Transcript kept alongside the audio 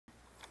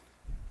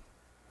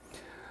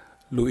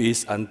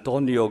Luis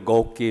Antonio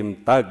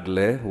Joaquim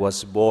Tagle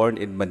was born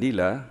in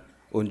Manila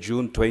on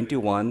June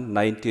 21,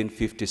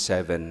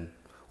 1957.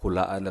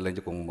 Hulaan na lang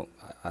niyo kung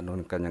ano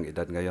ang kanyang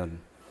edad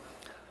ngayon.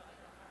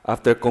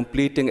 After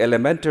completing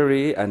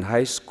elementary and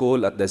high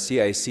school at the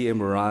CICM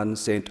run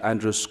St.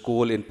 Andrew's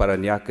School in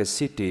Parañaque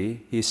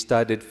City, he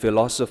studied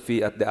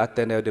philosophy at the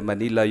Ateneo de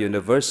Manila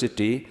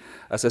University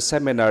as a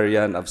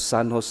seminarian of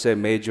San Jose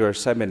Major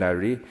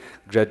Seminary,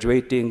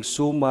 graduating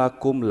summa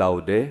cum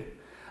laude,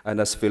 and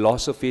as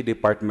philosophy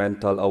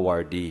departmental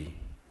awardee.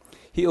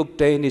 He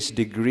obtained his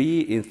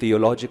degree in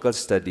theological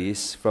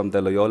studies from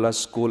the Loyola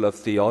School of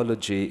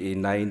Theology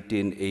in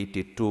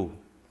 1982.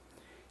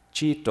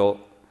 Chito,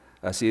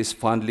 as he is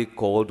fondly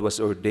called, was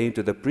ordained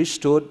to the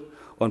priesthood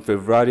on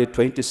February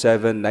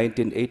 27,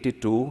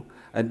 1982,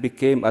 and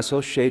became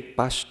associate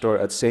pastor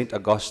at St.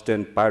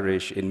 Augustine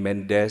Parish in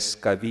Mendez,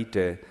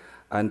 Cavite,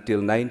 until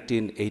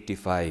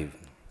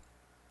 1985.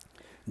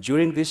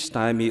 During this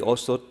time, he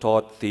also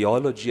taught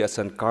theology at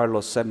San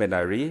Carlos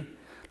Seminary,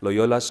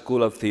 Loyola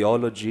School of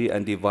Theology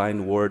and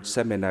Divine Word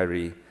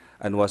Seminary,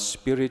 and was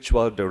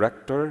spiritual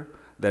director,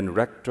 then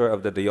rector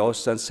of the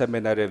Diocesan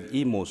Seminary of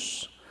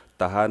Imus,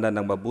 tahanan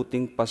ng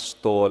mabuting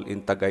pastol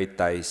in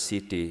Tagaytay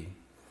City.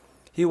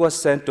 He was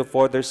sent to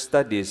further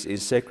studies in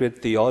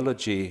sacred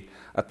theology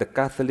at the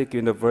Catholic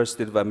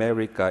University of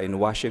America in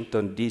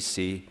Washington,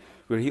 D.C.,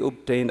 where he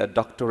obtained a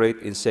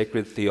doctorate in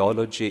sacred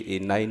theology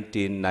in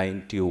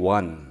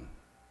 1991.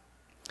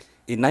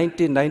 In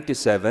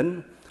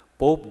 1997,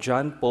 Pope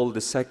John Paul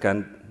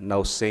II,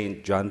 now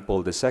Saint John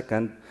Paul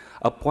II,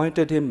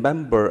 appointed him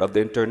member of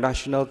the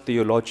International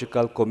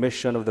Theological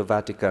Commission of the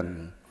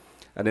Vatican,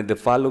 and in the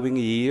following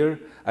year,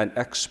 an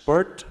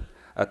expert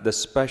at the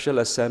Special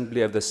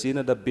Assembly of the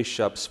Synod of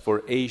Bishops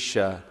for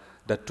Asia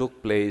that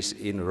took place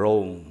in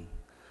Rome.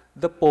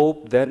 The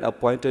Pope then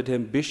appointed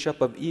him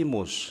Bishop of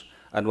Imus,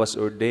 and was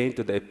ordained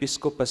to the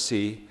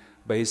episcopacy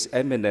by His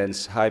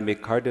Eminence Jaime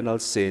Cardinal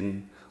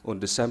Sin on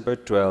December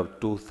 12,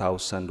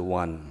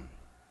 2001.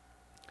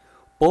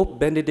 Pope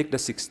Benedict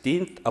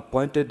XVI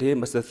appointed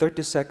him as the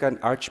 32nd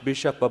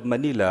Archbishop of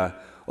Manila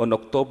on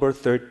October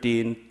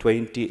 13,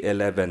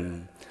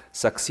 2011,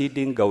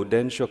 succeeding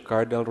Gaudencio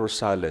Cardinal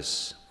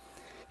Rosales.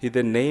 He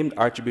then named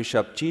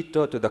Archbishop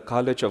Chito to the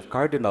College of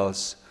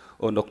Cardinals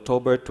on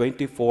October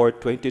 24,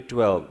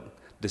 2012,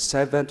 the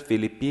 7th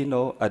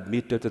Filipino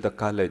admitted to the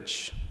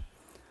college.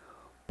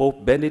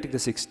 Pope Benedict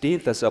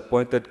XVI has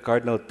appointed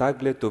Cardinal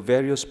Tagle to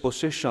various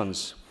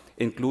positions,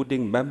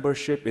 including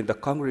membership in the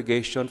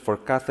Congregation for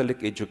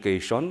Catholic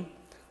Education,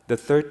 the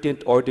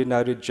 13th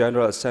Ordinary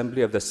General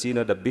Assembly of the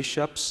Synod of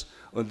Bishops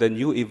on the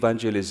New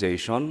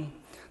Evangelization,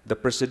 the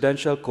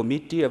Presidential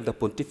Committee of the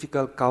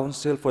Pontifical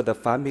Council for the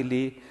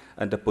Family,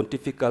 and the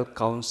Pontifical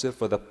Council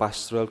for the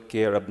Pastoral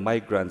Care of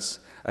Migrants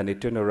and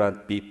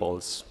Itinerant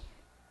Peoples.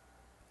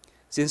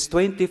 Since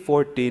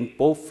 2014,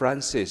 Pope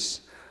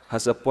Francis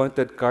has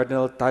appointed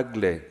Cardinal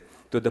Tagle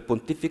to the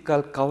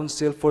Pontifical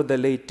Council for the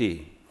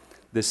Laity,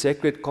 the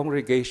Sacred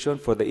Congregation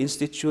for the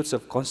Institutes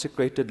of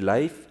Consecrated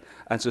Life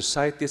and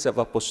Societies of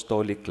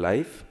Apostolic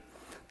Life,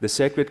 the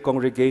Sacred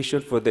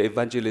Congregation for the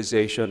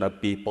Evangelization of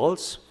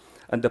Peoples,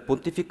 and the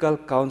Pontifical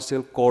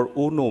Council Cor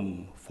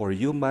Unum for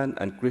Human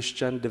and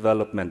Christian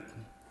Development.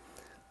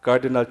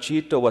 Cardinal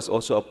Chito was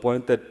also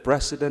appointed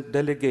President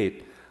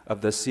Delegate of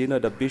the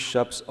Synod of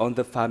Bishops on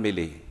the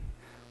Family,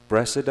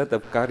 President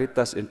of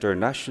Caritas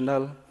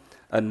International,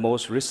 and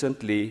most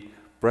recently,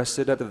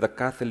 President of the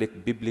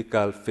Catholic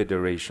Biblical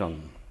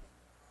Federation.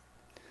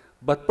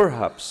 But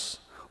perhaps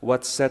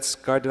what sets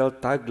Cardinal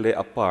Tagle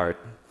apart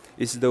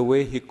is the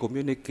way he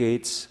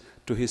communicates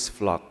to his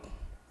flock.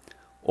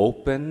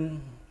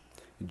 Open,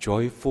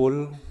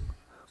 joyful,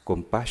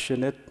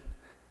 compassionate,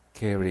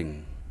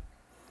 caring.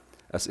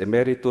 As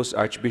Emeritus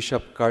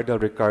Archbishop Cardinal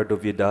Ricardo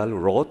Vidal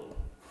wrote,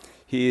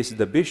 he is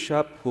the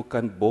bishop who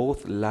can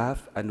both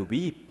laugh and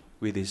weep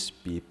with his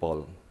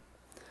people.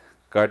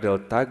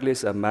 Cardinal Tagle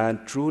is a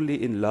man truly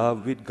in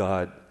love with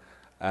God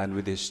and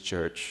with his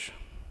church.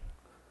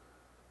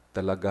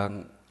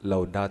 Talagang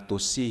Laudato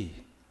Si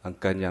ang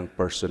kanyang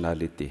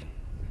personality.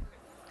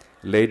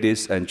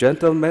 Ladies and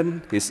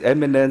gentlemen, His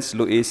Eminence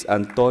Luis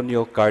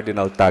Antonio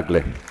Cardinal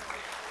Tagle.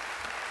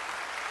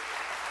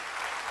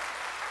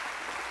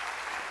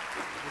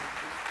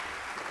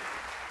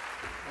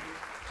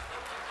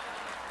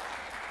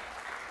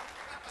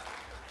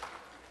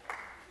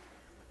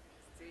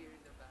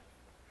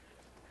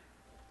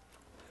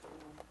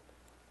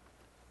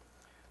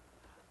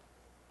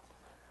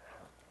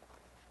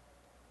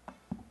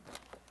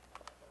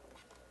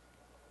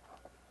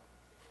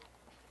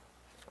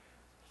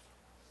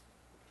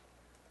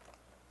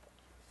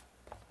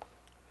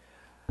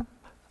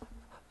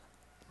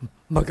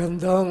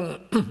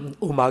 Magandang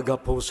umaga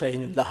po sa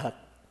inyong lahat.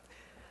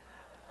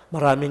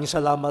 Maraming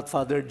salamat,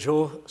 Father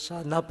Joe,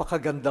 sa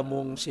napakaganda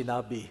mong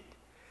sinabi.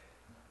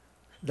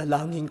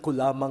 Dalangin ko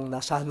lamang na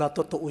sana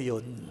totoo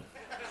yun.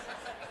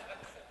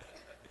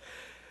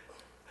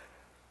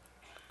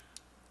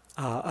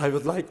 I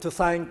would like to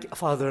thank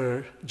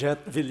Father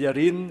Jet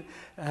Villarin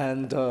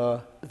and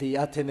the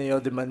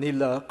Ateneo de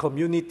Manila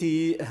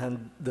community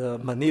and the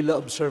Manila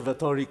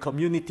Observatory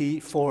community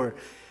for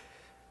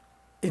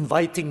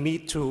inviting me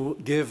to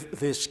give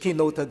this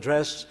keynote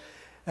address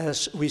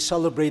as we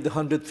celebrate the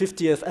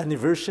 150th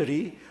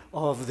anniversary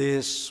of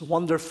this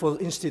wonderful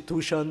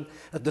institution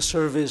at the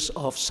service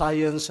of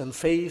science and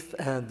faith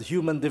and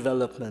human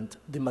development,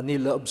 the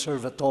Manila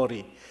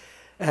Observatory.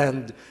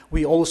 And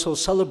we also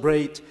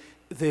celebrate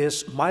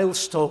this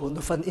milestone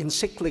of an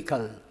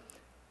encyclical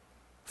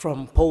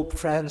from Pope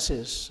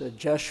Francis, a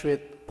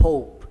Jesuit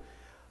Pope,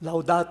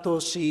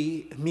 Laudato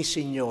Si, mi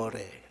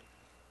Signore.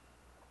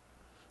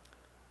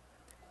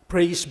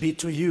 Praise be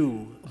to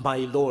you, my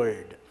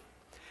Lord.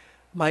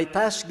 My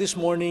task this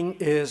morning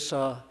is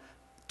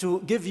to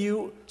give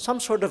you some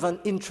sort of an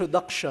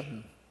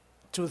introduction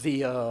to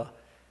the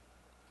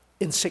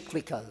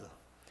encyclical.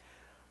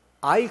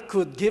 I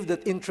could give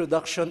that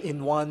introduction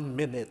in 1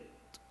 minute,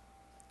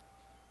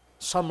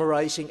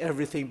 summarizing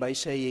everything by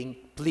saying,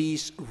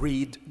 please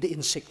read the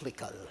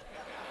encyclical.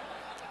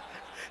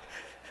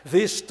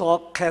 This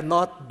talk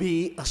cannot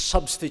be a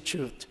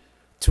substitute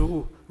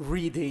to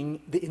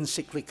reading the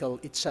encyclical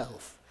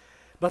itself.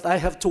 But I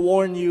have to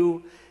warn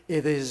you,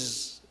 it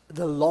is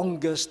the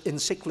longest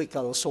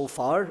encyclical so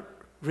far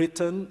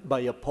written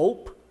by a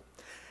pope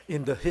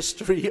in the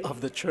history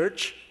of the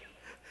church.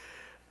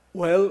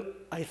 Well,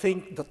 I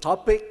think the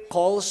topic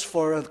calls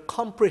for a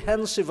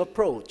comprehensive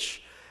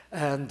approach,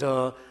 and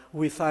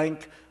we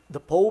thank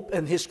the Pope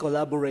and his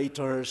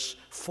collaborators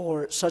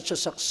for such a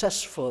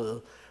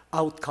successful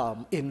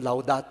outcome in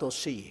Laudato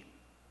Si.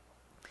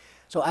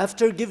 So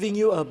after giving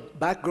you a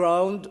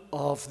background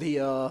of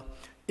the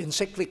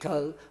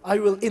encyclical, I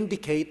will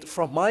indicate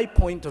from my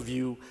point of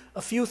view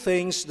a few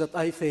things that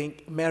I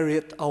think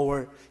merit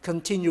our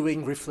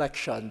continuing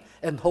reflection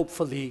and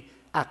hopefully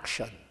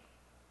action.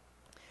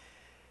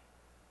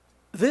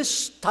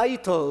 This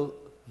title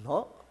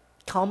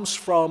comes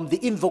from the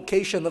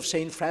invocation of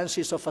Saint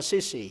Francis of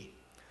Assisi,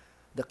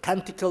 the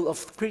Canticle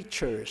of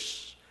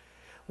Creatures,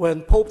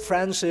 when Pope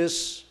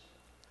Francis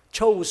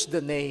chose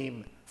the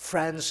name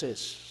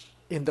Francis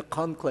in the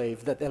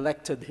conclave that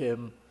elected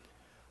him.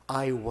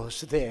 I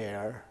was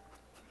there.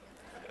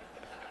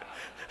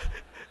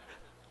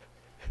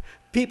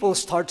 People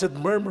started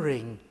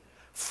murmuring,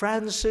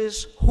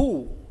 Francis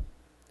who?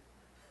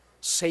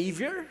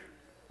 Savior?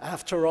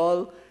 After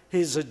all,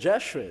 he's a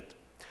Jesuit.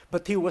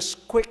 But he was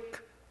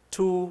quick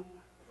to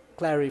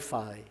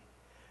clarify.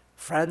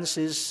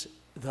 Francis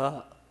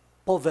the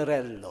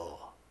Poverello,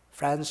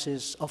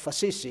 Francis of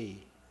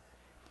Assisi.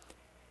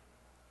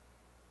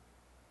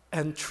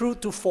 And true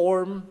to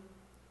form,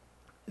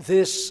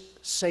 this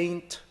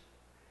saint,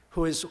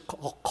 who is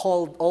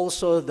called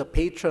also the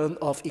patron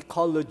of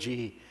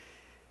ecology,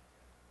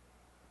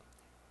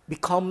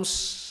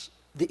 becomes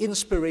the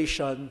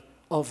inspiration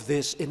of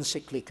this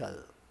encyclical.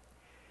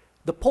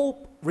 The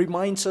Pope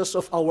reminds us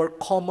of our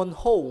common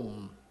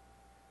home,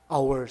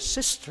 our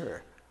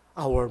sister,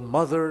 our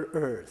Mother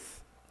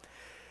Earth.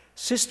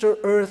 Sister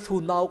Earth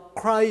who now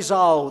cries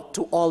out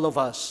to all of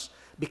us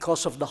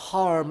because of the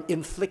harm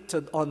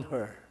inflicted on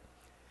her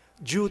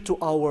due to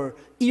our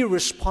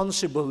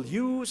irresponsible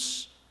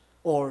use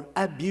or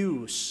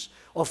abuse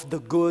of the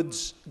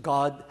goods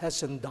God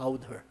has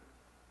endowed her.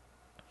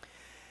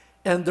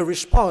 And the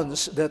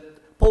response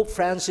that Pope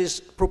Francis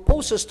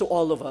proposes to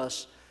all of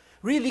us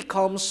really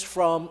comes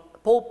from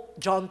Pope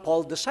John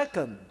Paul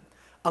II,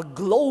 a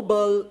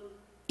global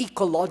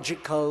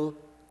ecological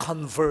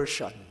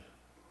conversion.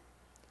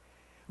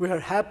 We are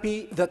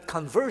happy that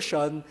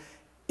conversion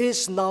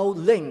is now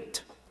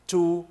linked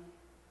to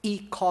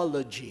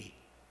ecology,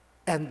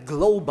 and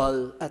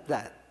global at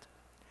that.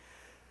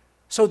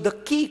 So the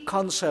key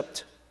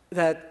concept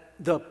that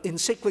the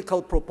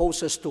encyclical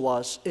proposes to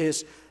us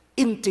is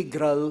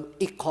integral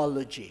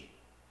ecology,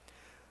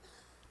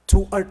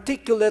 to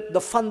articulate the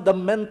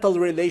fundamental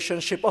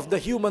relationship of the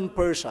human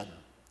person.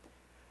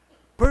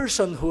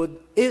 Personhood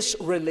is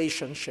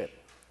relationship.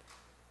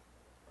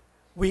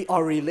 We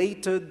are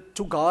related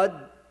to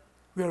God,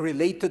 we are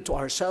related to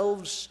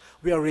ourselves,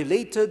 we are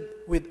related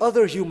with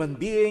other human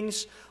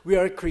beings, we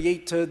are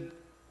created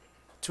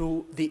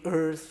to the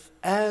earth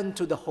and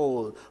to the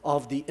whole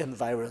of the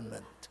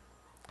environment.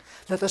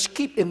 Let us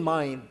keep in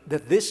mind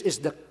that this is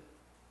the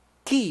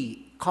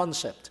key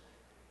concept,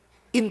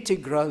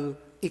 integral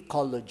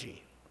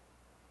ecology.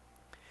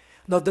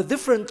 Now, the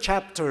different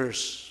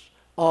chapters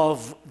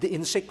of the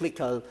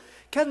encyclical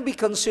can be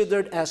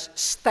considered as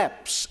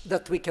steps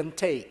that we can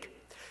take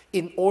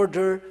in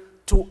order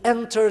to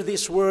enter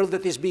this world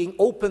that is being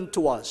opened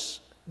to us,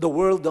 the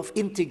world of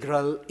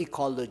integral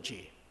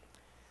ecology.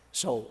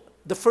 So,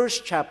 the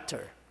first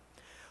chapter,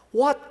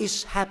 what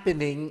is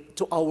happening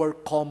to our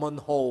common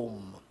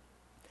home?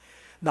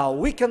 Now,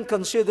 we can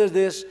consider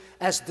this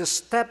as the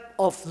step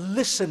of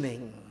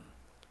listening,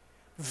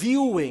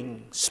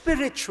 viewing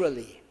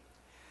spiritually,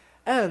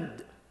 and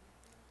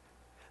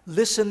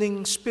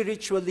listening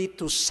spiritually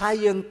to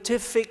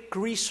scientific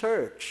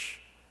research.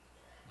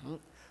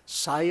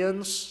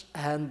 science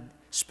and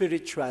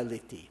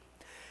spirituality.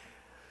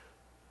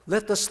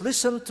 Let us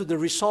listen to the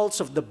results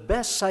of the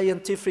best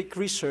scientific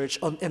research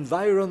on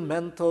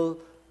environmental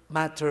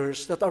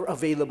matters that are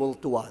available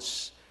to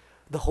us.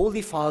 The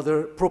Holy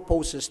Father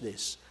proposes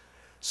this.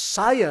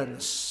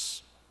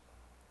 Science,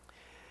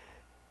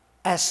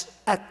 as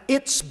at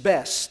its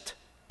best,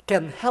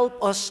 can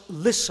help us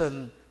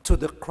listen to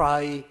the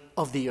cry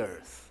of the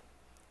earth.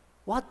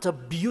 What a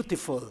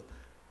beautiful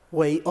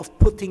way of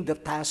putting the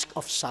task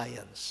of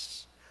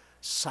science.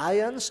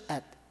 Science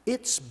at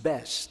its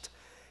best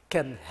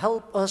can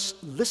help us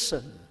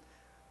listen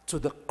to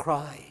the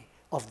cry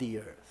of the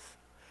earth.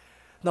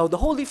 Now, the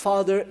Holy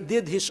Father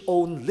did his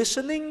own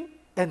listening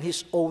and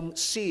his own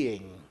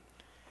seeing.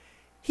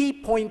 He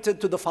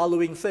pointed to the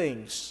following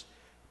things: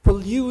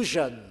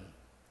 pollution,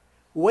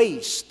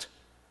 waste,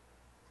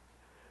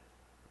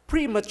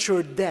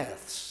 premature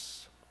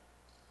deaths,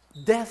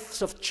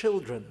 deaths of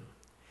children.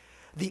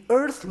 The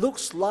earth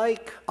looks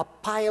like a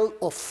pile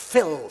of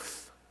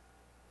filth.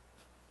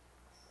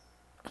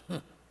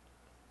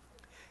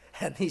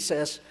 And he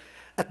says,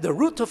 at the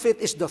root of it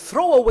is the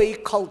throwaway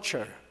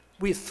culture.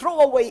 We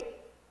throw away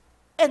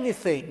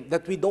anything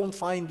that we don't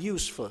find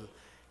useful,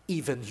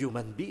 even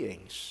human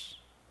beings.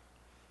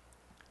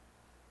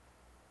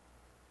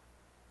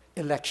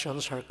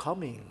 Elections are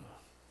coming.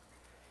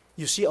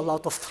 You see a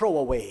lot of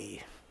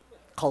throwaway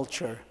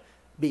culture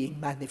being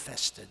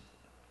manifested.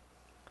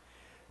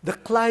 The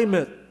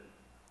climate,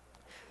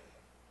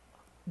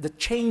 the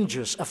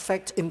changes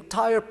affect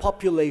entire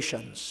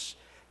populations.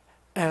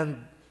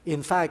 And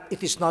in fact,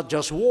 it is not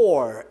just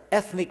war,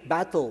 ethnic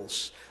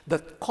battles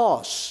that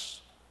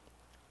cause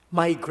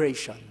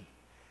migration.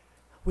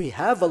 We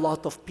have a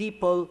lot of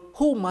people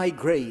who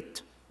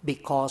migrate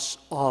because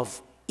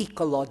of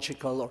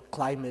ecological or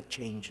climate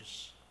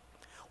changes.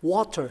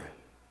 Water,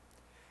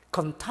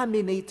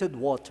 contaminated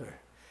water,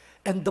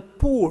 and the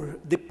poor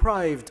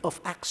deprived of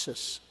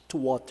access to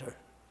water.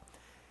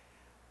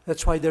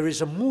 That's why there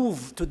is a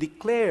move to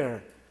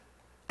declare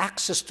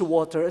access to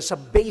water as a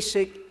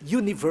basic,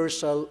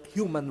 universal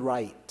human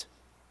right.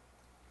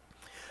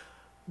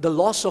 The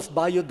loss of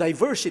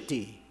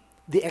biodiversity,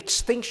 the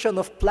extinction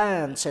of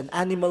plants and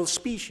animal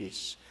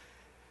species,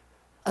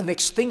 an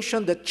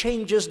extinction that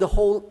changes the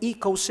whole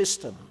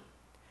ecosystem.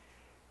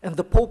 And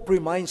the Pope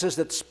reminds us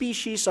that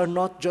species are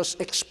not just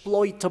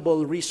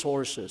exploitable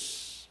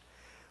resources.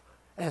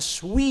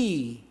 As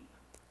we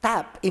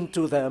tap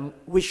into them,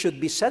 we should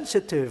be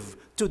sensitive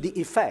to the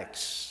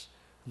effects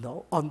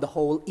on the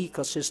whole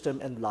ecosystem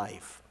and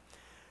life.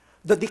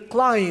 The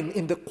decline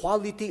in the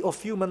quality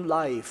of human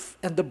life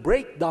and the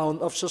breakdown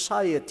of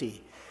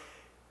society.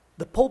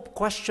 The Pope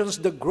questions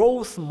the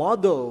growth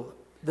model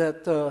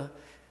that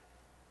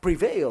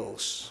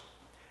prevails.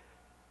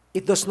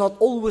 It does not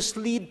always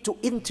lead to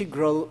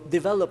integral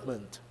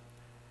development.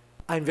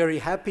 I'm very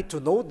happy to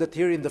note that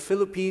here in the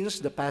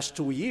Philippines, the past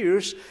 2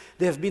 years,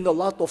 there have been a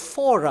lot of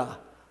fora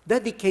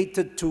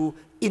dedicated to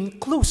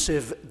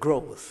inclusive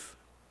growth.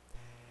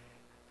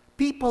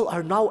 People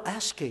are now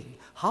asking,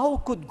 how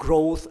could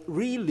growth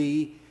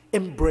really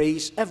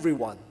embrace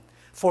everyone?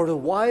 For a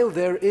while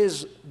there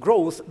is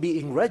growth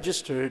being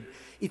registered,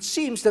 it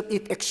seems that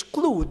it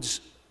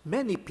excludes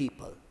many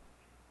people.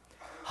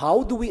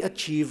 How do we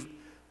achieve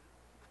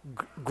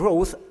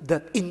growth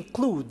that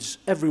includes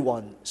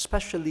everyone,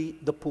 especially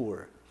the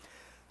poor?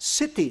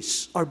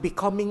 Cities are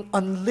becoming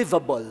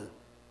unlivable.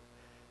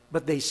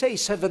 But they say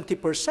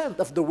 70%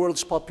 of the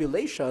world's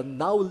population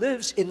now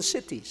lives in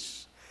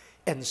cities.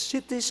 And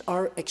cities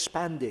are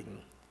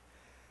expanding.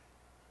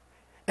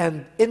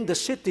 And in the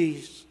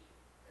cities,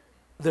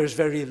 there's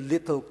very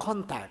little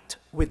contact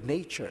with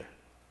nature.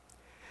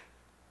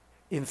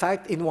 In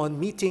fact, in one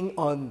meeting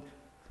on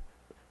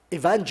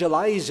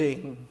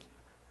evangelizing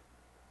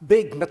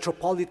big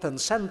metropolitan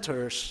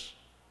centers,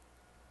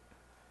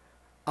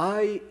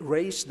 I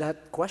raised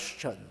that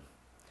question.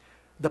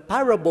 The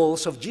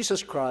parables of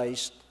Jesus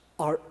Christ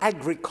are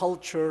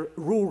agriculture,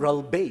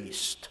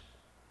 rural-based.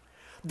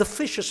 The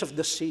fishes of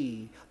the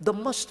sea, the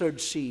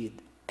mustard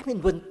seed. I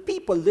mean, when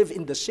people live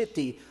in the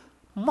city,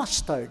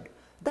 mustard,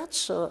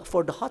 that's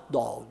for the hot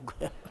dog.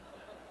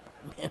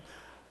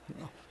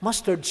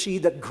 Mustard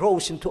seed that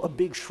grows into a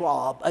big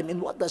shrub. I mean,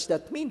 what does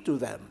that mean to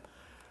them?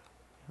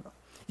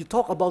 You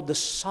talk about the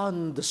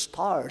sun, the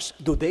stars.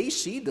 Do they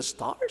see the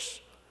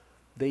stars?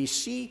 They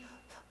see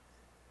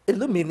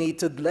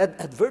illuminated LED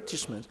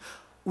advertisements.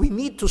 We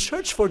need to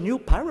search for new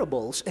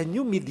parables and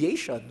new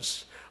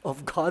mediations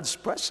of God's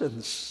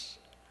presence.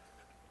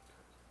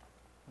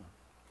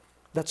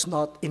 That's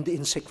not in the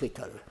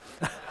encyclical.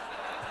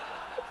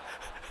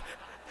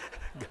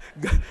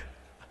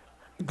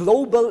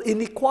 Global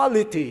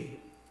inequality.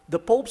 The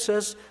Pope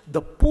says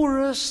the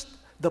poorest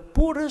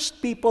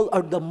people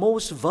are the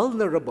most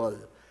vulnerable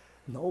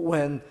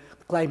when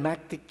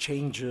climatic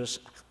changes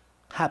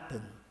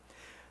happen.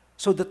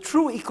 So the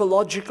true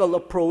ecological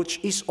approach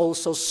is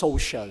also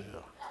social.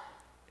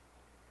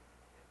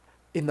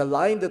 In a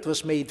line that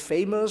was made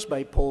famous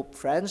by Pope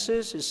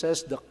Francis, it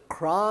says, the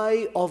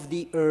cry of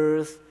the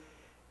earth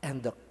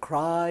and the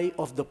cry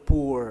of the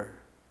poor,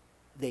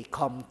 they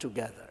come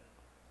together.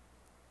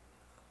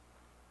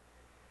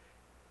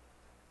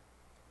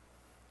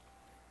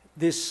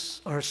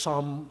 These are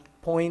some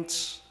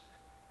points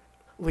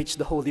which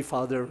the Holy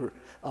Father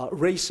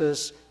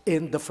raises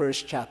in the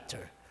first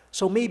chapter.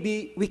 So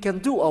maybe we can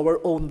do our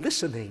own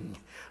listening.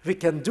 We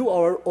can do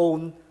our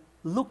own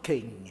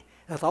looking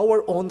at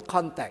our own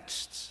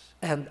contexts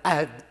and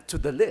add to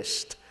the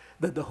list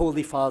that the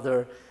Holy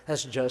Father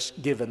has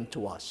just given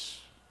to us.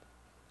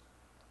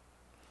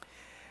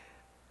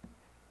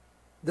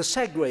 The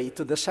segue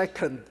to the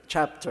second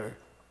chapter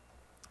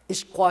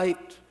is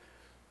quite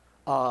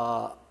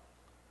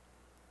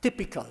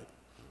typical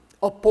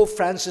of Pope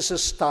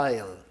Francis's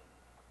style.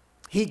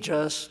 He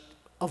just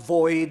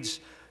avoids,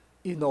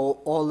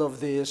 all of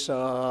this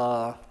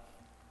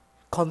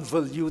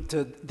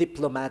convoluted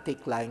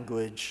diplomatic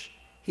language.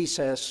 He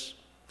says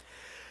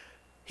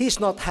he's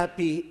not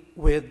happy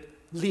with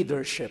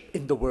leadership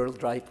in the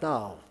world right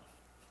now,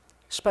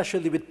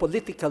 especially with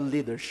political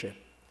leadership.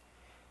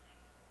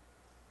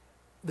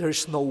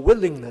 There's no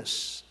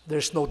willingness,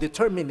 there's no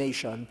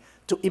determination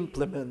to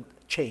implement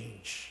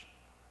change.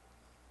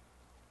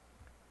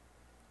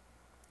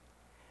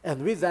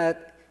 And with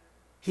that,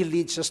 he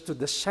leads us to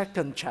the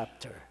second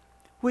chapter,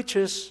 which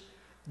is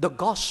the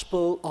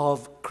gospel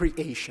of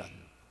creation.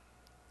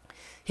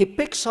 He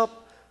picks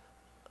up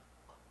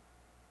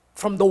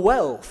from the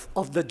wealth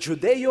of the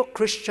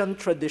Judeo-Christian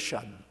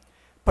tradition,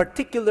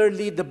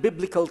 particularly the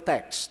biblical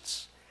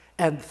texts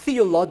and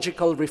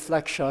theological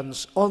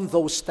reflections on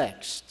those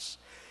texts.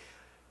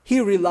 He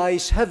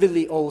relies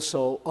heavily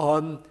also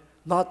on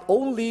not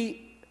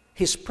only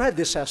his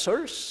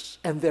predecessors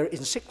and their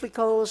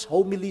encyclicals,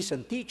 homilies,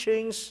 and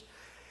teachings.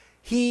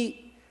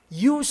 He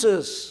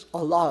uses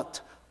a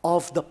lot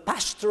of the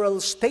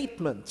pastoral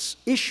statements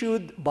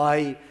issued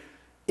by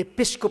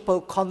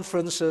episcopal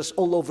conferences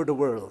all over the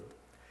world.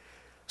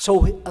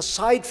 So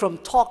aside from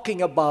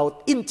talking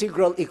about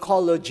integral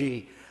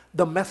ecology,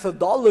 the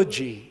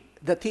methodology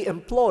that he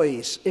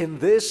employs in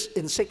this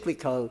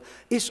encyclical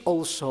is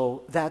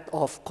also that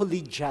of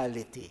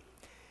collegiality.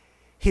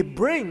 He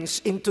brings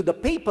into the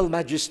papal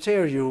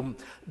magisterium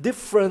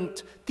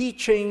different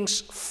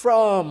teachings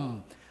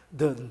from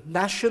the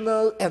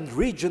national and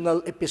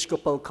regional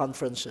episcopal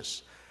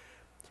conferences.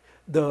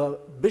 The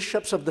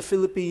bishops of the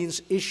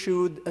Philippines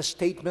issued a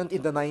statement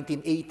in the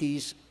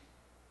 1980s.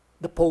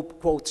 The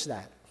Pope quotes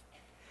that.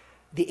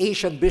 The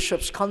Asian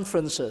bishops'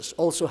 conferences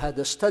also had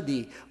a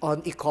study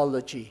on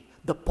ecology.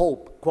 The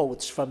Pope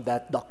quotes from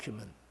that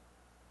document.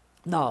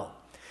 Now,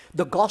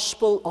 the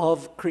gospel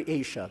of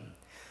creation.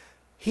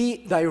 He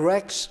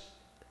directs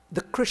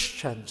the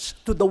Christians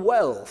to the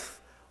wealth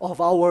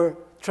of our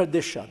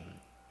tradition.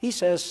 He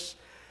says,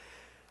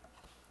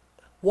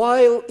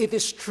 while it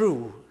is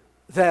true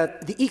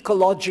that the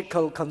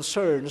ecological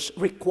concerns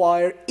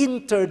require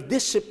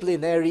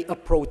interdisciplinary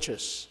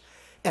approaches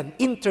and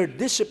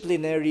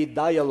interdisciplinary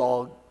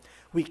dialogue,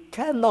 we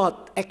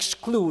cannot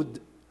exclude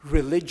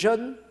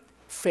religion,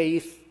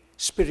 faith,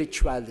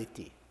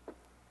 spirituality.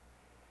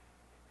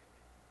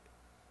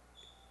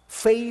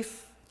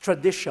 Faith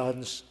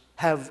traditions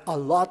have a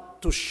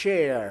lot to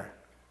share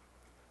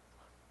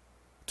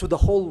to the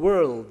whole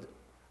world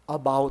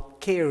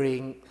about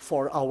caring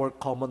for our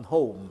common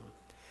home.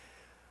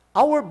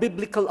 Our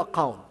biblical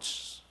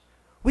accounts,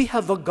 we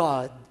have a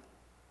God.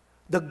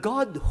 The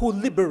God who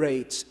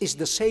liberates is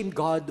the same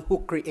God who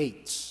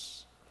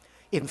creates.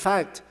 In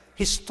fact,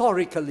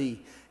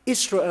 historically,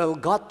 Israel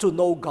got to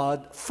know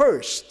God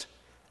first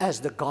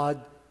as the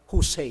God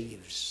who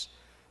saves,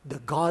 the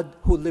God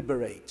who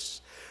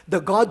liberates, the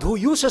God who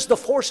uses the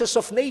forces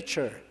of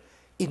nature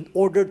in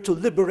order to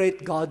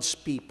liberate God's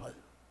people.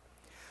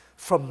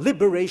 From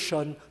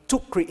liberation to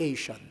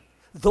creation,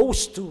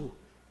 those two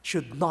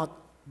should not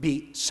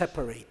be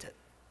separated.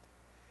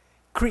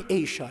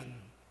 Creation,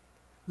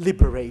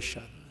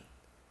 liberation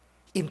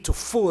into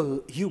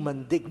full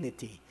human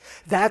dignity.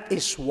 That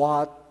is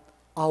what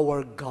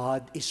our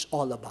God is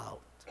all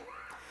about.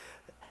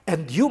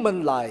 And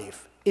human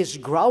life is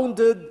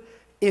grounded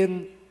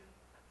in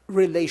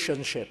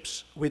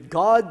relationships with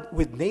God,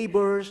 with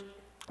neighbors,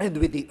 and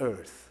with the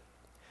earth.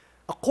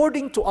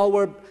 According to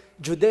our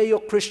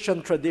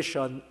Judeo-Christian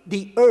tradition,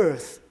 the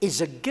earth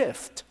is a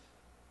gift.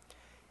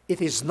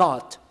 It is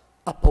not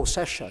a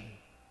possession.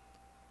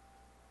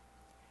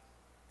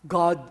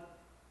 God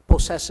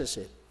possesses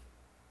it.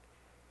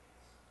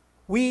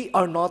 We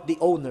are not the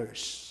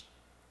owners.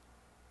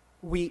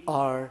 We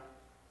are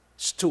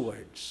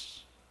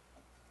stewards.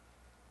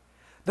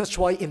 That's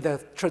why in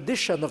the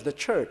tradition of the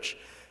church,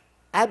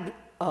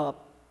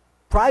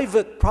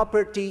 private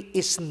property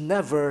is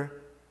never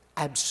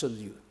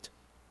absolute.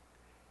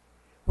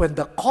 When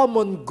the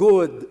common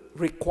good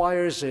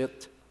requires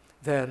it,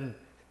 then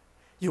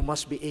you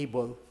must be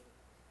able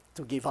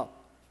to give up,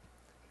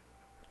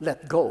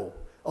 let go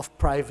of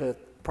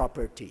private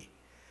property.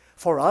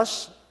 For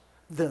us,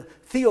 the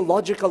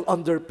theological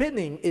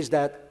underpinning is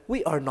that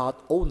we are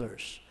not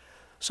owners.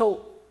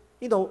 So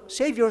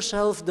save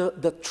yourself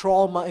the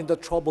trauma and the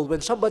trouble.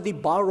 When somebody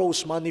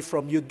borrows money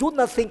from you, do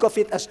not think of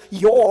it as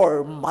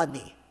your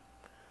money.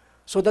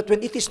 So that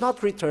when it is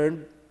not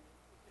returned,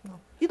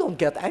 you don't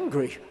get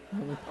angry.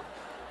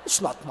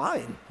 It's not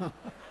mine.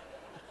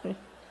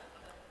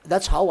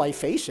 That's how I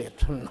face it.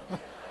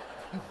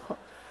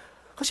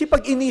 Kasi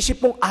pag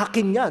inisip mong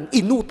akin yan,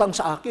 inutang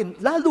sa akin,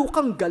 lalo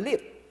kang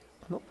galit.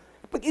 No?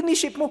 Pag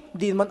inisip mo,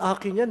 di naman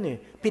akin yan eh.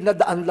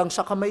 Pinadaan lang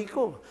sa kamay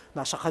ko.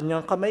 Nasa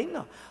kanyang kamay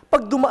na.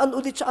 Pag dumaan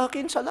ulit sa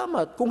akin,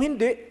 salamat. Kung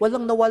hindi,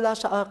 walang nawala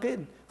sa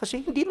akin.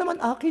 Kasi hindi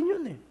naman akin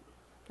yun eh.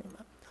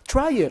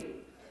 Try it.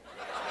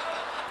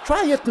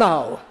 Try it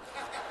now.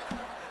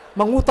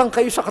 Mangutang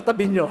kayo sa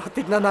katabi nyo.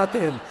 Tignan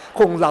natin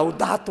kung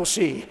Laudato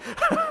Si.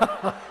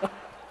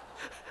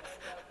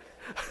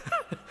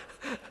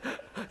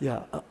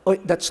 Yeah,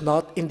 that's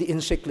not in the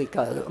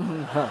encyclical.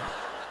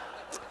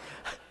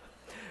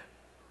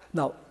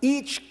 Now,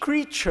 each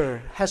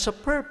creature has a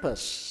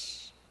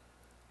purpose.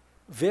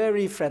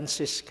 Very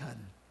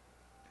Franciscan.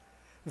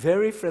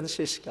 Very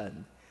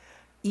Franciscan.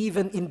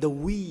 Even in the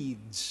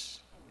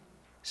weeds,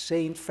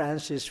 Saint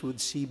Francis would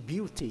see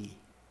beauty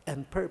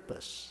and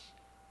purpose.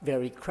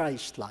 Very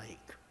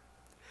Christ-like.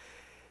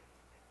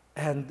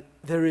 And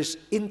there is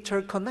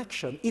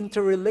interconnection,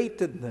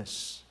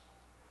 interrelatedness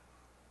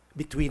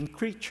between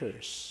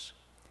creatures.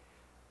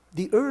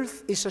 The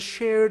earth is a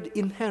shared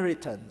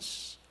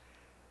inheritance.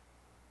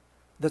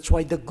 That's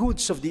why the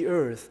goods of the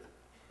earth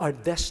are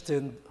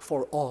destined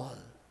for all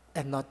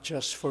and not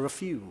just for a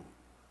few.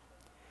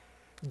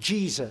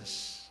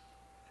 Jesus,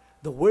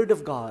 the Word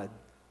of God,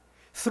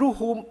 through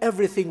whom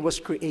everything was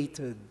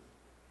created,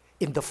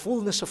 in the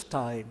fullness of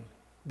time,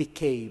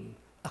 became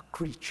a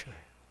creature,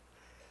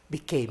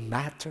 became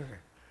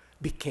matter,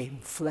 became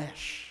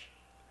flesh.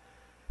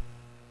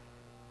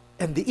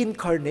 And the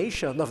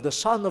incarnation of the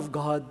Son of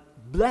God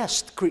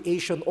blessed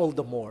creation all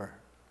the more.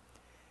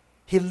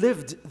 He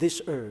lived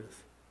this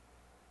earth.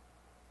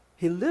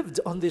 He lived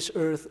on this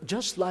earth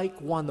just like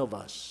one of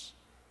us.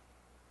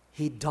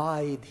 He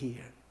died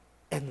here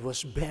and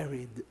was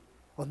buried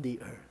on the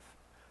earth,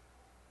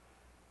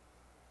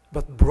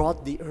 but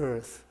brought the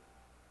earth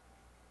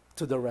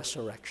to the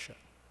resurrection,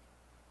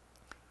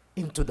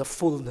 into the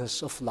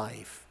fullness of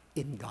life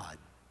in God.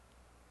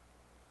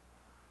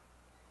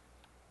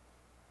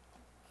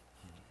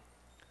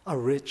 A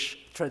rich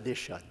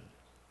tradition.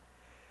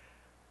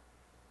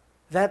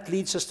 That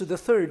leads us to the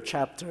third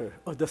chapter,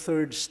 or the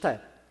third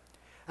step.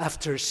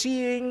 After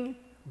seeing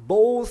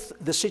both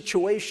the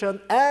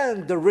situation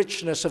and the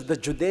richness of the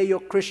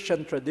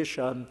Judeo-Christian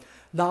tradition,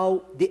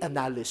 now the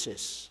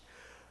analysis.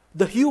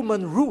 The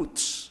human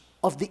roots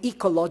of the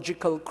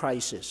ecological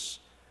crisis.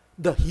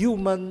 The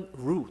human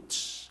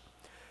roots.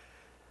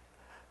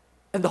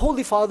 And the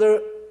Holy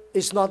Father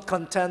is not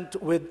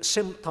content with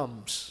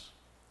symptoms.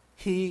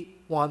 He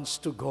wants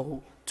to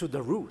go to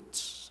the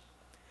roots.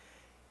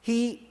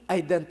 He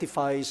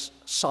identifies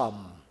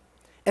some,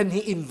 and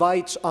he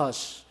invites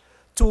us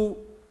to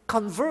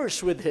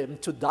converse with him,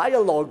 to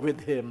dialogue with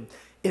him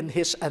in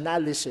his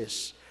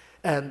analysis,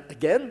 and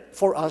again,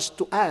 for us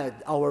to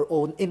add our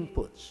own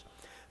inputs.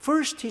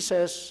 First, he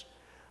says,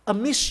 a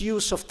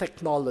misuse of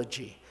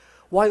technology.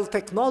 While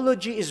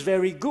technology is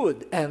very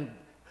good, and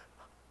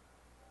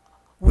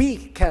we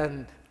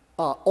can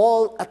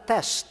all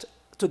attest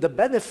to the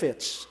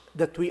benefits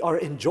that we are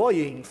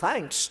enjoying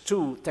thanks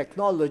to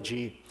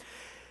technology,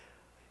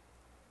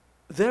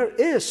 there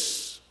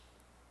is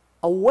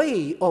a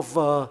way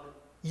of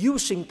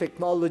using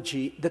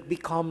technology that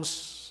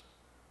becomes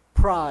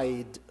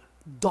pride,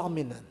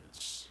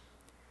 dominance,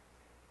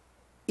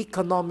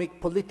 economic,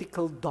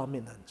 political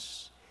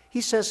dominance.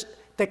 He says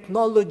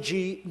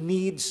technology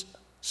needs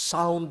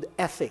sound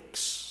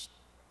ethics.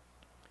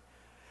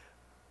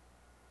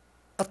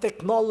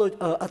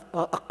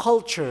 A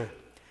culture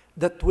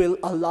that will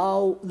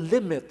allow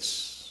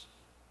limits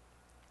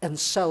and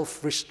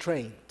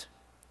self-restraint.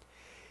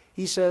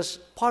 He says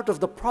part of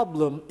the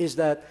problem is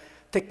that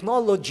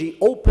technology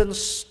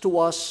opens to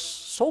us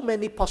so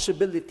many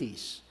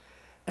possibilities,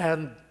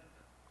 and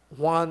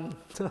one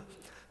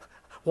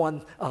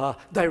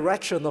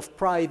direction of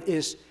pride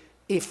is,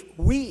 if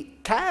we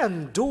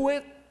can do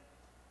it,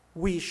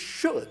 we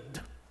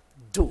should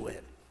do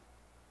it.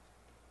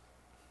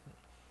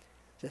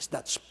 Yes,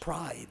 that's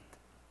pride.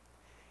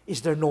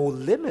 Is there no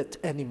limit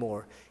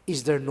anymore?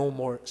 Is there no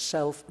more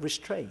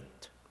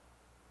self-restraint?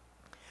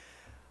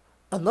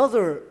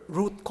 Another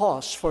root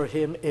cause for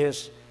him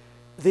is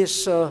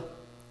this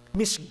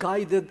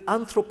misguided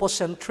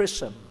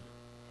anthropocentrism,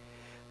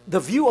 the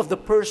view of the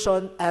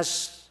person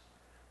as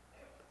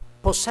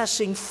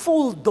possessing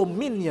full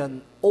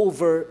dominion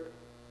over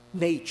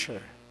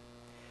nature.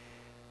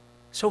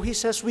 So he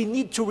says we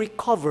need to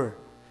recover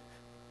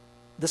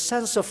the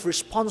sense of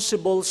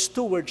responsible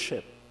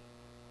stewardship.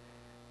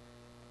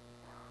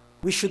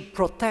 We should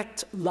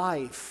protect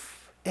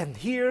life. And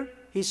here,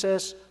 he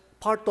says,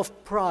 part of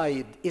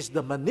pride is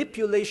the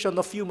manipulation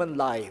of human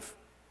life,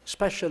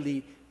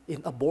 especially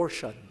in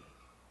abortion.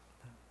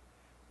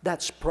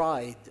 That's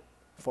pride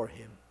for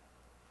him.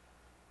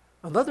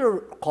 Another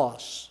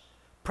cause,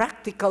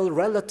 practical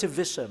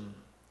relativism.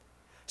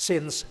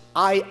 Since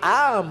I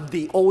am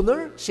the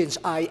owner, since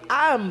I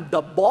am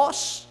the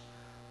boss,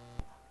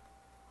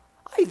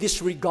 I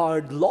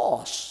disregard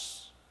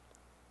laws.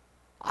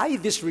 I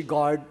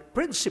disregard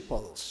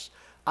principles.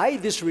 I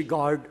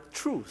disregard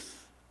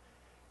truth.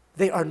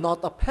 They are not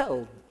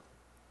upheld.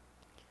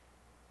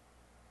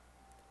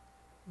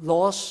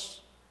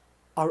 Laws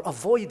are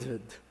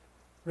avoided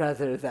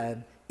rather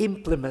than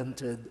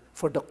implemented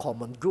for the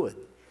common good.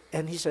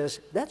 And he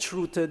says that's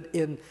rooted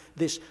in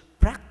this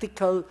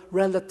practical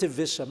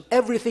relativism.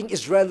 Everything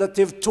is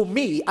relative to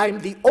me. I'm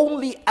the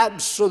only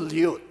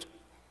absolute.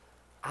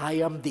 I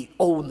am the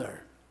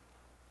owner.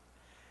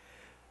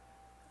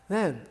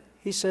 Then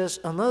he says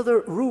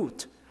another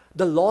root,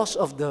 the loss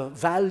of the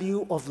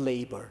value of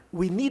labor.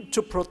 We need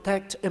to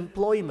protect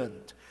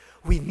employment.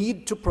 We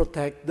need to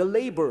protect the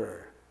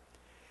laborer.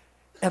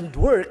 And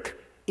work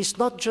is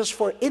not just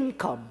for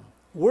income.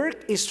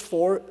 Work is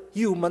for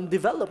human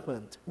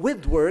development.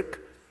 With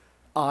work,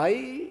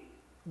 I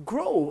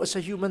grow as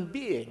a human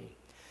being.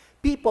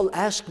 People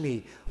ask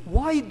me,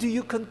 why do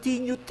you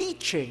continue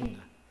teaching?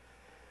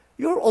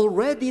 You're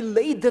already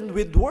laden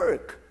with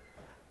work.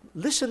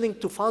 Listening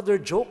to Father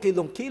Joe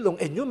Kilong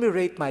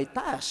enumerate my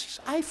tasks,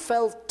 I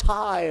felt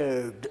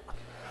tired.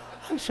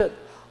 I said,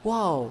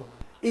 wow,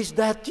 is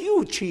that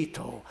you,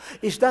 Chito?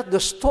 Is that the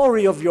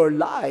story of your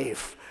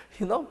life?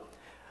 You know?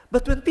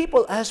 But when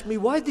people ask me,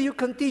 why do you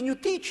continue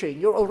teaching?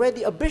 You're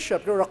already a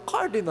bishop, you're a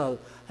cardinal.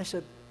 I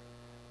said,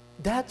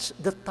 that's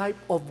the type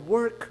of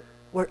work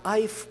where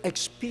I've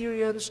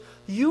experienced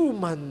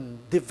human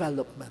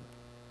development.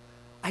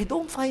 I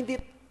don't find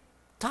it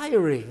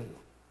tiring.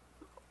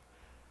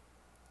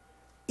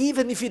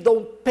 Even if you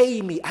don't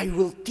pay me, I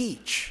will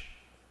teach.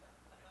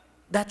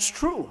 That's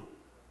true.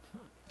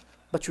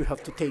 But you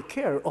have to take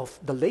care of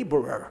the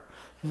laborer.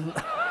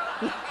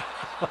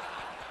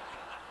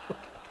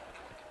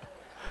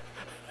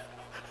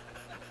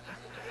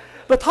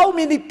 But how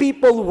many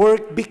people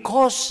work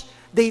because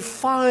they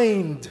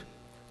find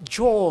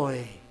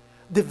joy,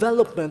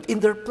 development in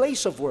their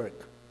place of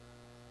work?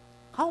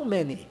 How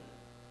many?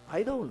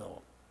 I don't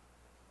know.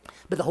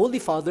 But the Holy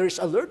Father is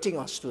alerting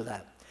us to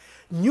that.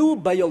 New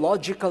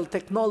biological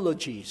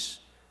technologies,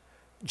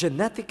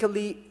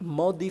 genetically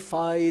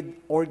modified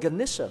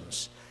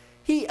organisms.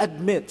 He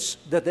admits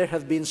that there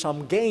have been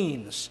some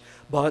gains,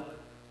 but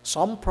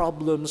some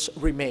problems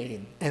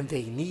remain and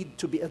they need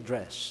to be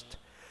addressed.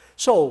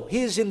 So,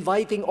 he is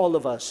inviting all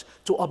of us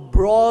to a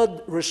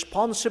broad,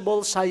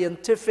 responsible,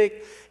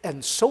 scientific,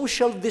 and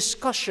social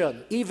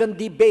discussion, even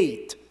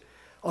debate,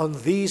 on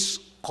these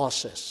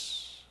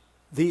causes,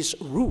 these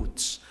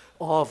roots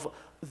of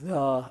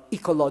the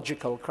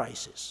ecological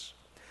crisis.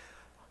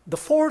 The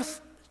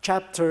fourth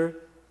chapter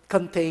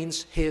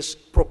contains his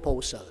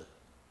proposal,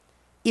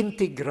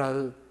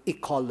 integral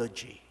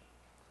ecology.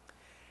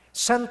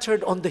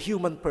 Centered on the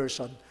human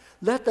person,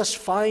 let us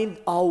find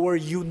our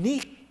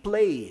unique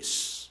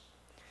place.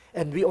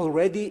 And we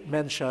already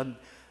mentioned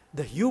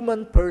the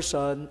human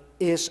person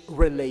is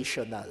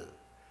relational.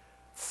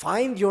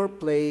 Find your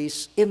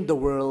place in the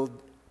world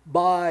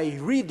by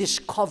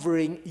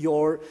rediscovering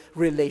your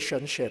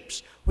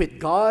relationships with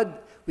God,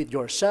 with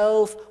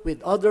yourself, with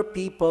other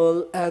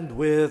people, and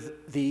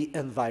with the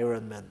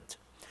environment.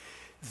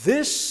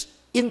 This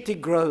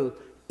integral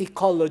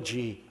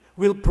ecology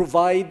will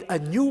provide a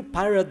new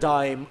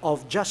paradigm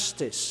of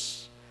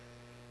justice.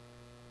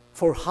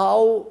 For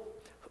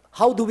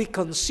how do we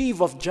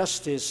conceive of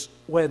justice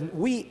when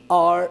we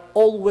are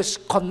always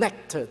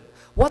connected?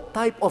 What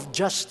type of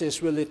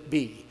justice will it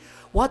be?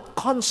 What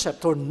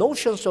concept or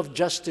notions of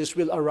justice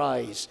will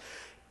arise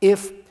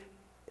if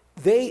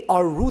they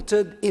are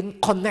rooted in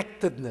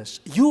connectedness,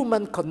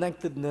 human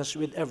connectedness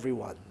with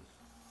everyone?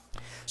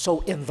 So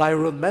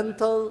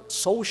environmental,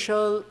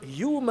 social,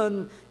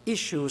 human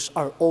issues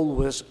are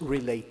always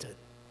related.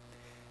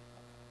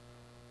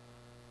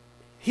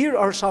 Here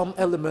are some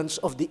elements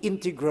of the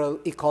integral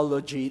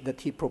ecology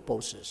that he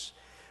proposes.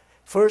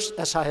 First,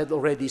 as I had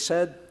already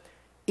said,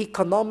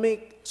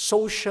 economic,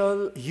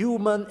 social,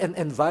 human, and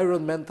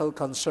environmental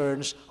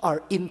concerns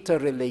are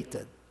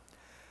interrelated.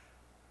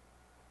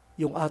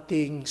 Yung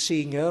ating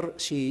singer,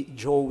 si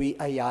Joey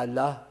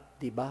Ayala,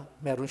 di ba?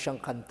 Meron siyang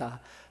kanta,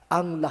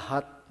 ang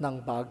lahat ng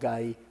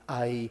bagay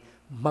ay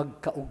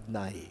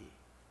magkaugnay.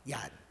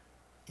 Yan.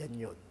 Yan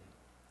yun.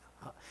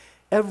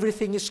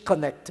 Everything is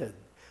connected.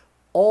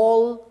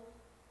 All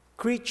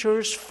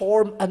creatures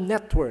form a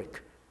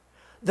network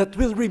that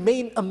will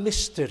remain a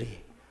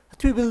mystery,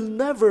 that we will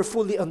never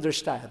fully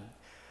understand.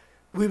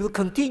 We will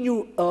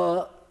continue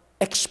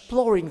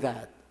exploring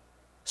that,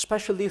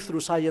 especially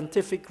through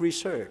scientific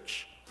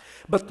research.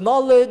 But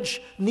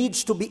knowledge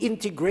needs to be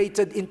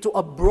integrated into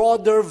a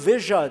broader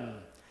vision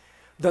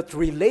that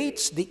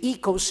relates the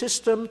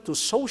ecosystem to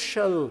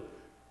social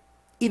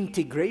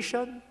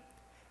integration,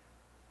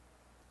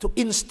 to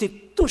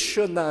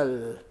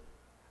institutional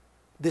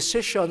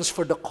decisions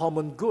for the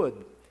common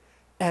good,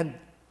 and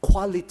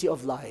quality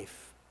of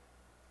life.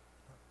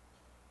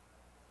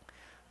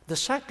 The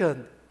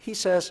second, he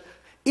says,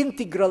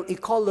 Integral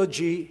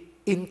ecology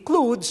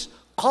includes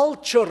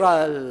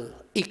cultural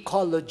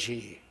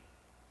ecology.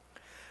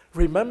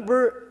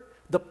 Remember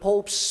the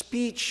Pope's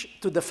speech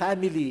to the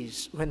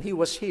families when he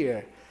was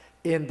here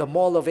in the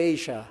Mall of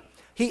Asia.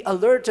 He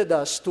alerted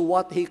us to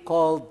what he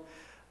called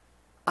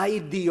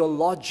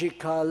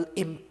ideological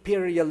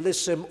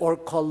imperialism or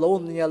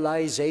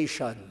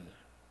colonialization.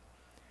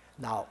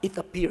 Now, it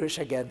appears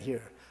again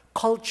here.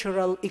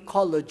 Cultural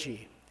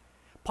ecology.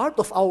 Part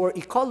of our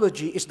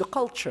ecology is the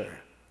culture.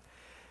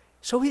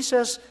 So he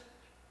says,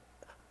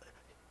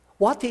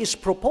 what he is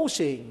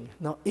proposing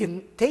now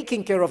in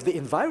taking care of the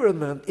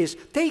environment is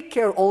take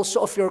care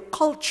also of your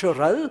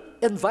cultural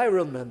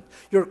environment,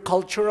 your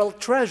cultural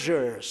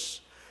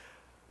treasures,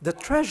 the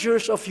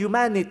treasures of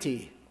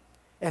humanity.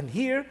 And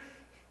here,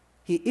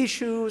 he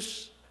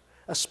issues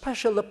a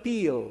special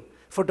appeal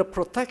for the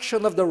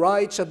protection of the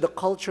rights and the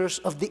cultures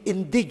of the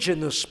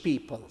indigenous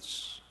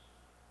peoples,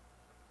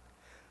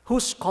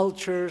 whose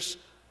cultures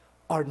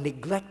are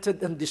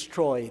neglected and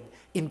destroyed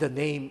in the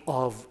name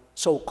of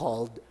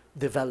so-called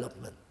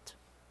development.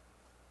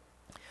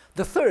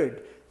 The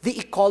third, the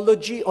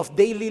ecology of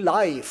daily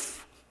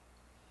life.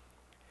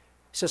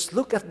 It says,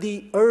 look at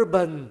the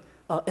urban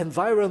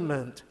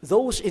environment,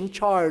 those in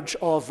charge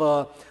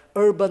of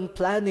urban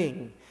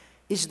planning.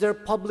 Is there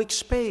public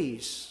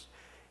space?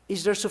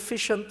 Is there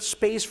sufficient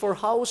space for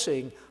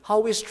housing?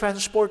 How is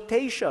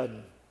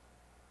transportation?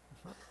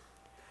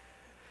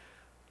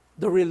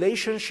 The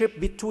relationship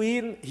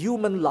between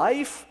human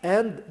life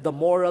and the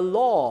moral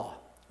law.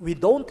 We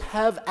don't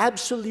have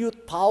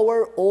absolute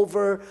power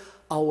over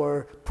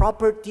our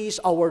properties,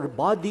 our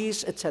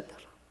bodies, etc.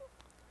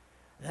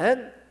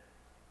 And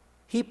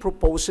he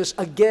proposes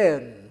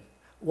again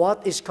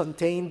what is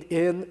contained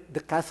in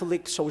the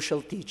Catholic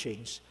social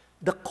teachings,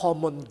 the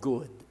common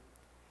good.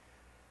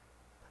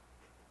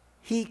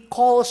 He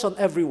calls on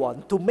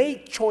everyone to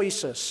make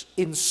choices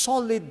in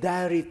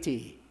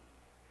solidarity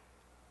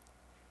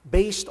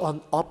based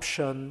on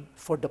option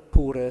for the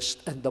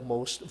poorest and the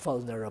most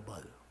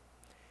vulnerable.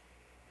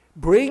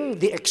 Bring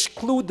the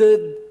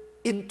excluded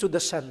into the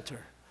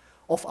center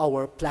of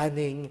our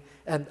planning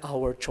and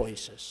our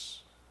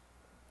choices.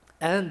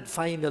 And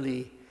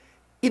finally,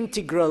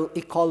 integral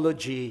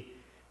ecology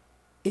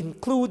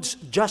includes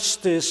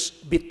justice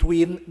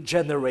between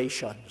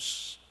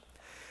generations.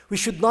 We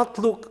should not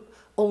look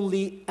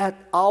only at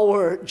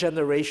our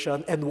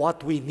generation and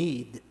what we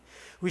need.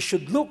 We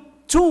should look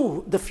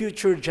to the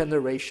future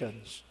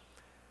generations.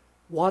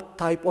 What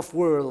type of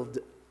world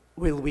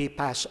will we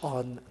pass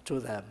on to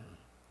them?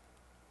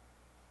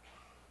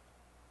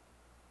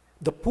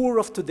 The poor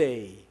of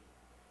today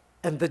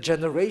and the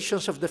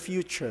generations of the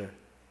future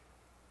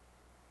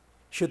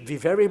should be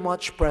very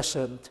much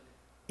present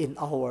in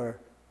our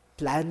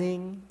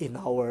planning, in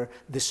our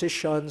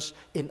decisions,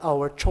 in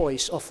our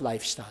choice of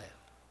lifestyle.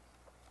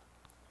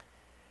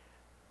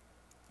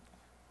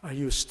 Are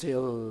you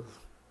still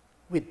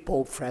with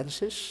Pope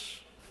Francis?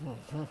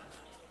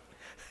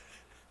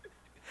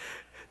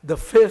 The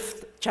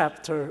fifth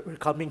chapter, we're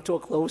coming to a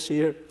close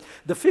here.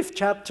 The fifth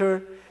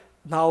chapter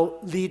now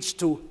leads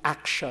to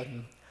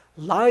action,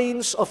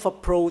 lines of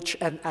approach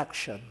and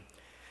action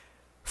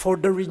for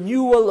the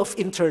renewal of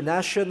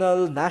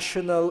international,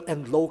 national,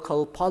 and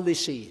local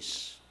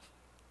policies.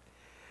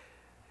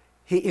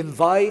 He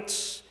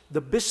invites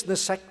the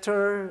business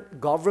sector,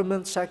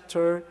 government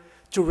sector,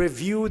 to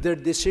review their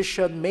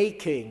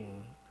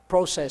decision-making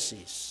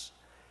processes.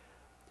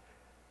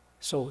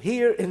 So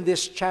here in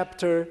this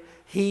chapter,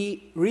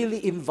 he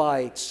really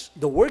invites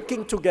the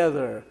working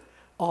together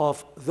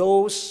of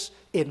those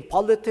in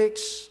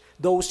politics,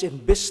 those in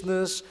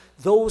business,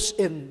 those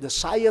in the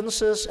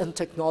sciences and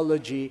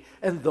technology,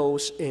 and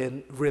those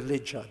in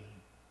religion.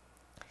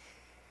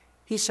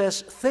 He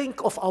says,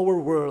 think of our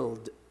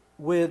world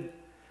with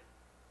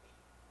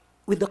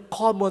a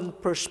common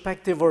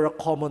perspective or a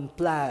common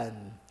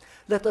plan.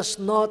 Let us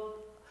not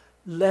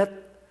let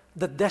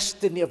the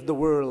destiny of the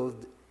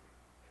world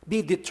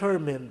be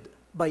determined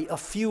by a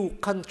few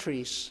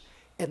countries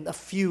and a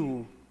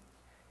few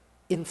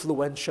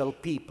influential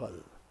people.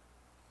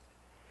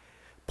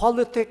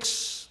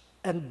 Politics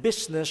and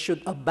business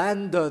should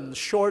abandon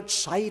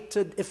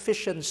short-sighted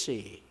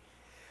efficiency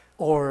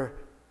or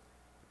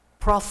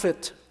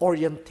profit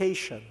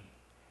orientation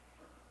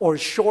or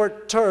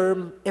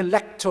short-term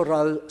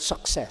electoral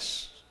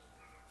success.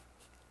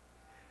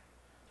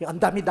 Yung ang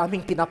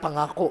dami-daming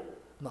pinapangako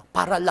no,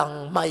 para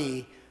lang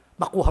may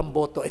makuhang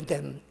boto and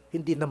then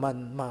hindi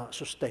naman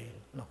ma-sustain.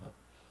 No.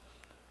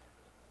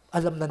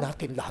 Alam na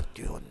natin lahat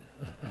yun.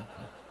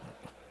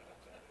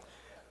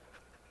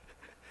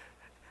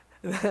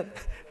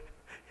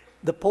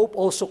 The Pope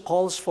also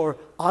calls for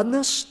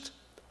honest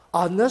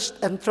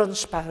and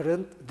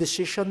transparent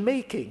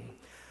decision-making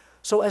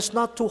so as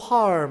not to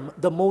harm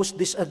the most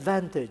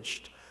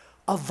disadvantaged.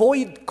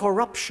 Avoid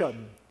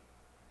corruption,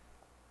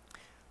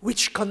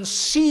 which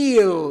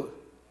conceal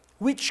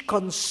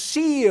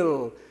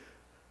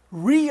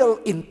real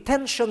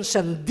intentions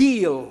and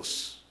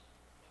deals.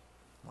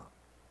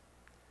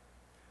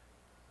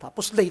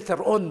 Tapos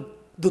later on,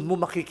 dun mo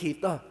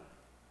makikita,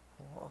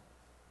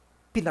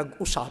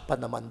 pinag-usapan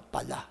naman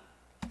pala.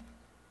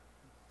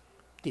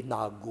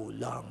 Tinago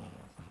lang.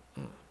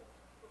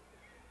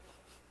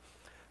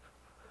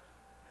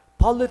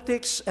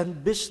 Politics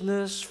and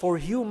business for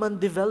human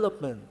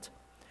development.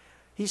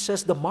 He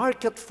says the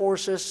market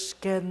forces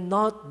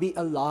cannot be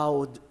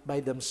allowed by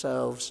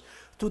themselves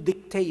to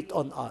dictate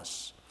on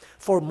us.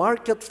 For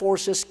market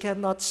forces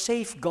cannot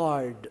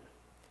safeguard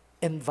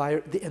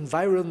the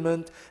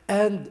environment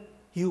and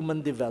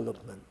human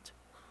development.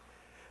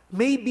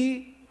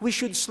 Maybe we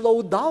should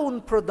slow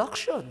down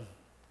production,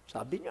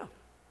 sabi niya,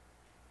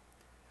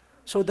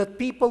 so that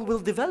people will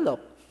develop.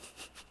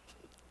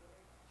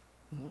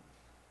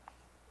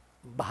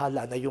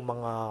 Bahala na yung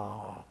mga,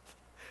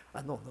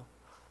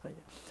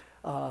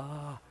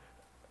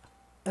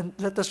 and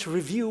let us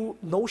review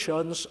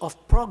notions of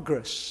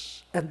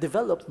progress and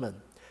development.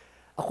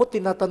 Ako,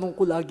 tinatanong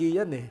ko lagi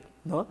yan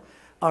no?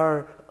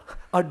 Are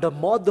the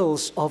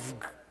models of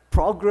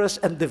progress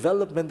and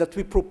development that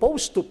we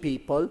propose to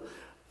people,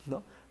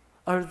 no?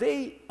 Are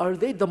they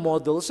the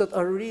models that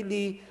are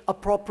really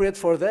appropriate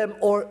for them,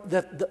 or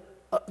that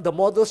the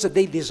models that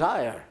they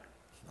desire?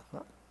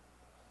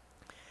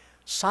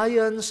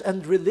 Science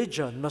and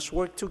religion must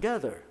work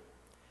together.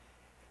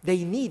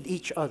 They need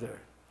each other.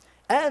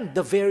 And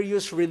the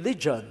various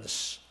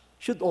religions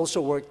should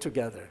also work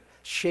together,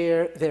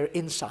 share their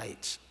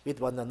insights with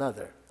one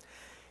another.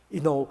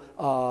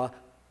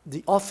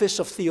 The Office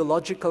of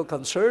Theological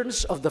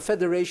Concerns of the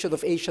Federation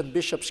of Asian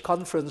Bishops'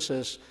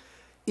 Conferences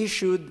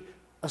issued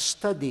a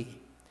study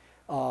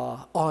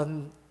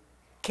on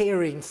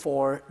caring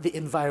for the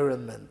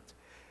environment.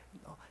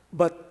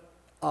 But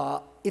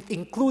it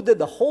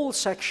included a whole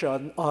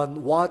section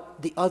on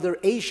what the other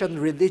Asian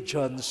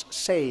religions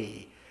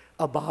say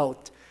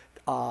about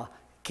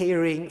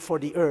caring for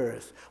the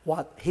earth.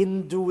 What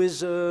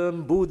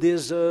Hinduism,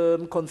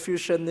 Buddhism,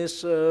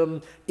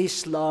 Confucianism,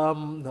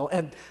 Islam,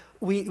 and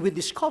we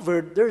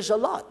discovered there's a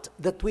lot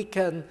that we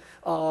can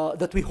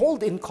that we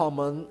hold in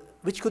common,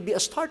 which could be a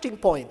starting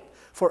point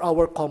for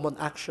our common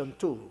action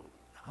too.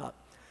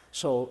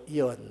 So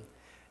yun.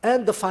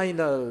 And the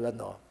final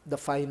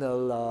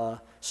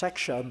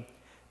section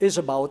is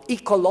about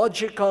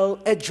ecological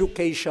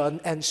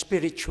education and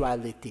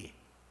spirituality.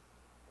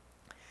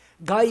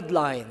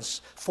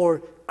 Guidelines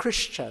for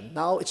Christian,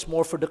 now it's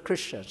more for the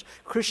Christians,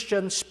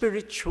 Christian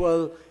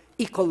spiritual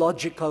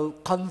ecological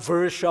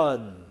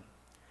conversion.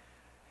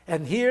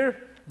 And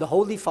here, the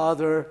Holy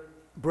Father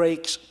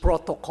breaks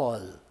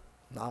protocol.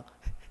 No?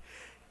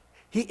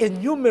 He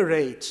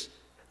enumerates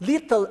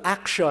little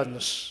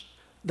actions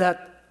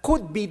that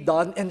could be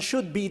done and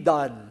should be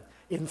done.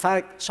 In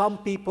fact, some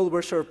people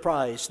were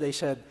surprised. They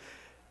said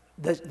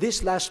that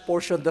this last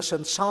portion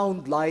doesn't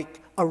sound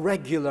like a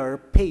regular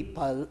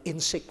papal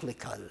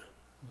encyclical.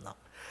 No.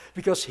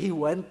 Because he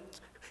went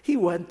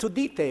to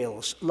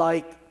details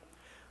like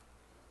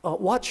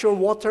watch your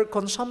water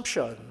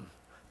consumption,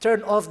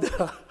 turn off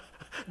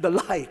the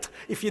light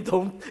if you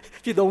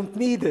don't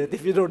need it,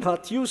 if you're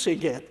not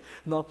using it.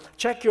 No,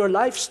 check your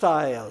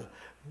lifestyle.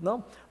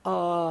 No,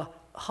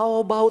 how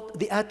about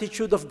the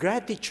attitude of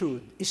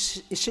gratitude?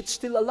 Is it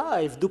still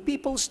alive? Do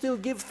people still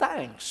give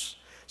thanks?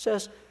 It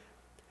says,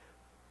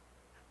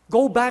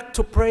 go back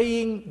to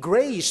praying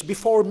grace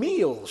before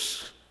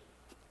meals,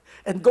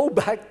 and go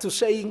back to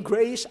saying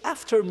grace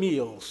after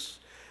meals.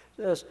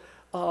 It says,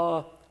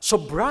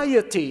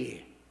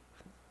 sobriety,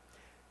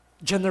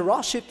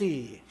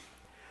 generosity,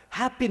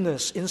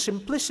 happiness in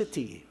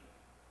simplicity,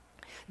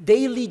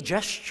 daily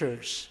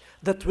gestures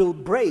that will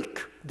break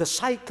the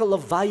cycle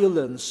of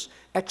violence,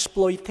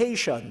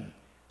 exploitation,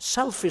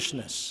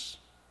 selfishness.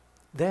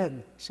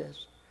 Then, he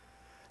says,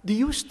 do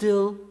you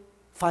still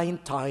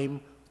find time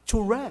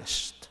to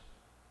rest?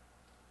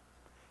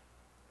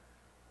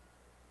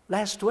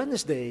 Last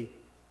Wednesday,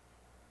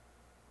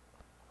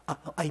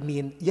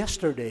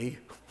 yesterday,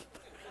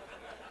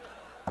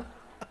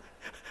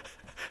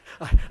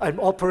 I'm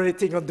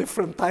operating on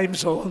different time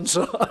zones,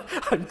 so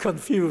I'm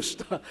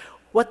confused.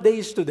 What day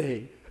is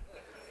today?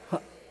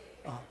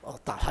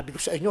 Sabi ko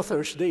sa inyo,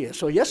 Thursday.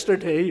 So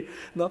yesterday,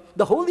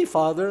 the Holy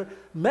Father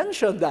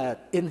mentioned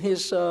that in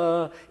his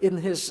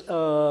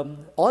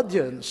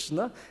audience,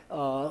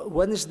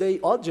 Wednesday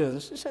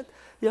audience. He said,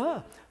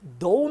 yeah,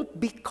 don't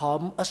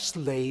become a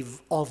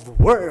slave of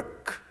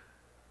work.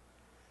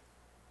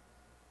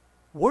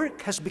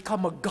 Work has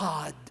become a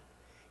god,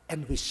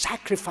 and we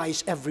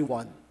sacrifice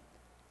everyone,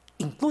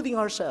 including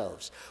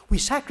ourselves. We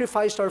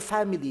sacrificed our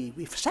family.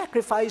 We've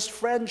sacrificed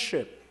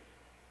friendship.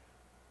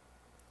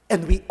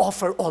 And we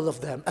offer all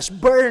of them as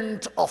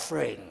burnt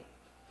offering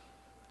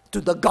to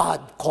the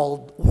God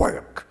called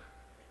work.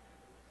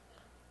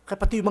 Kaya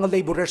pati yung mga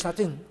laborers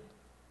natin,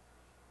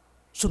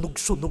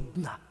 sunog-sunog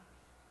na.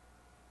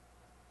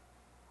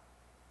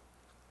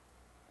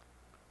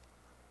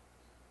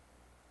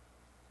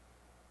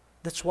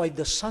 That's why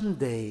the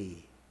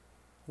Sunday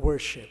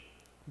worship,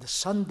 the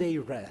Sunday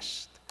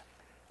rest,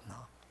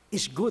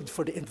 is good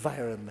for the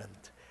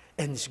environment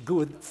and is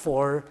good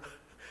for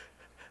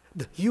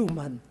the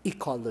human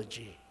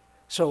ecology.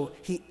 So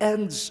he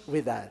ends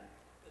with that.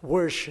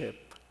 Worship,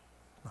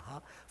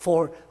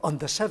 For on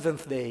the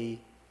seventh day,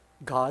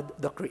 God,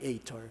 the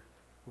Creator,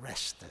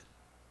 rested.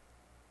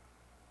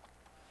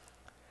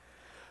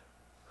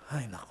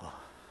 Ay, nako.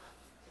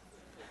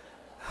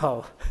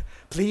 Oh,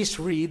 please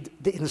read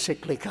the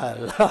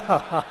encyclical.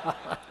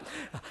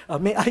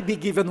 May I be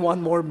given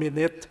one more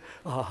minute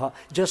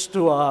just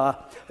to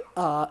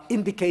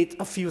indicate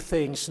a few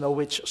things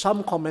which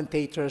some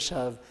commentators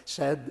have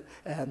said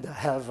and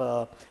have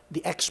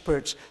the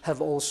experts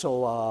have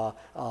also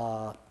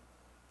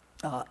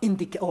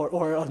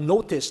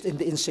noticed in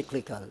the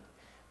encyclical.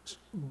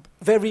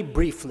 Very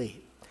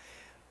briefly,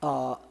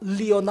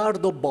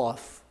 Leonardo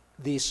Boff,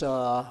 this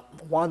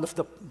one of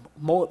the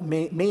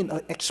main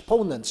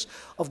exponents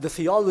of the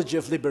theology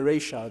of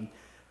liberation,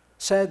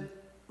 said,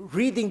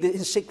 reading the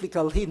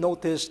encyclical, he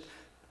noticed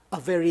a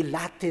very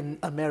Latin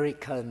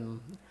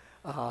American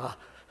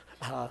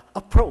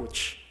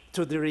approach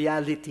to the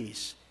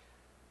realities,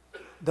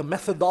 the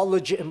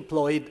methodology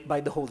employed by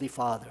the Holy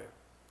Father.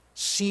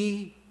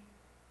 See,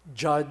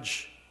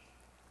 judge,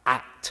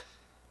 act,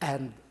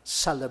 and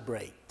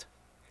celebrate.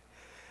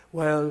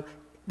 Well,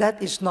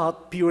 that is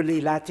not purely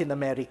Latin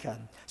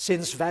American.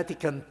 Since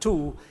Vatican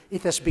II,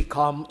 it has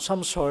become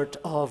some sort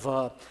of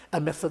a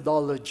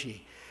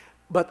methodology.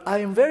 But I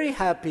am very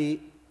happy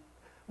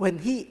when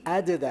he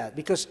added that,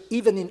 because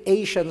even in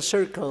Asian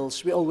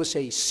circles, we always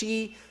say,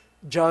 see,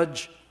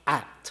 judge,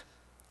 act.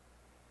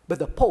 But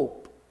the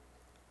Pope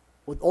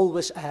would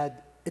always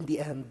add, in the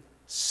end,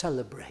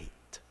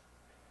 celebrate.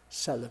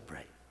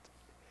 Celebrate.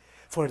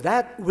 For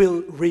that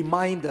will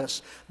remind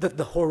us that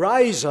the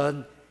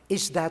horizon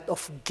is that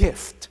of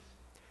gift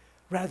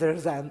rather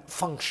than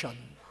function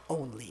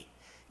only.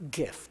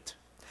 Gift.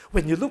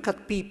 When you look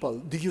at people,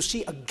 do you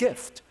see a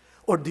gift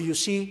or do you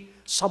see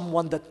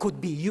someone that could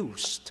be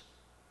used?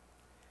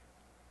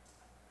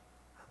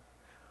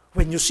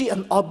 When you see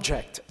an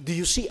object, do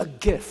you see a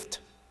gift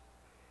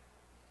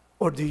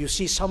or do you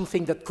see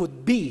something that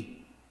could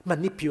be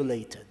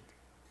manipulated?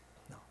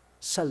 No.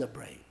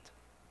 Celebrate.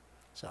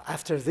 So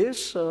after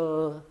this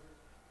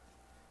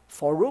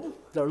forum,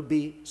 there will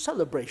be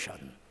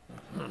celebration.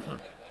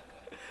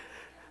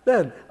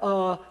 Then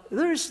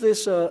there is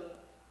this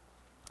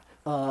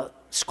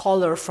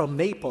scholar from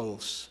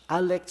Naples,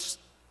 Alex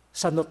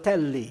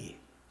Sanotelli.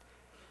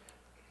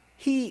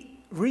 He,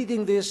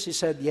 reading this, he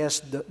said,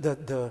 yes,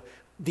 the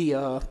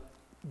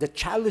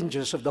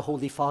challenges of the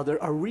Holy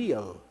Father are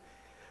real.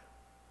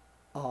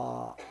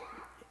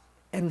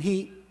 And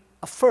he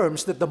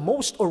affirms that the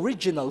most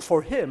original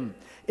for him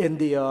in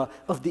the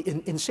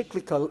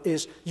encyclical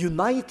is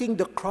uniting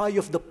the cry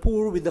of the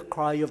poor with the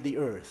cry of the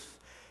earth.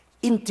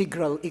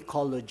 Integral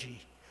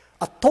ecology,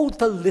 a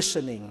total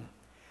listening.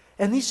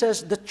 And he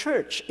says the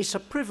church is a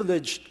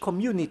privileged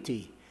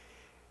community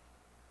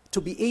to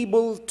be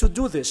able to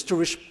do this, to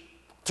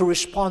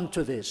respond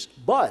to this.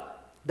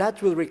 But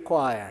that will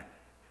require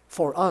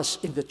for us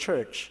in the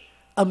church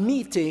a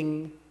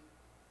meeting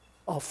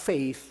of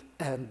faith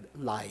and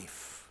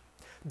life.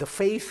 The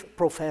faith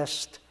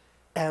professed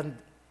and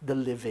the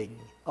living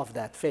of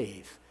that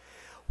faith.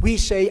 We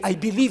say, I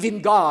believe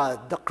in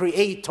God, the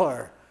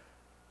Creator.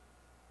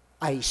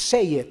 I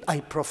say it, I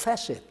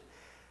profess it.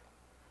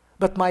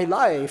 But my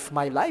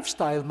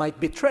lifestyle might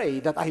betray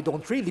that I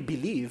don't really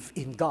believe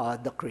in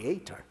God, the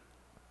Creator.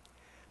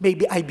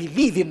 Maybe I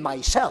believe in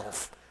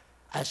myself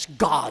as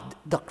God,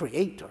 the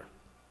Creator.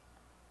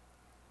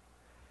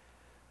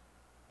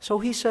 So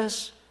he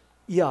says,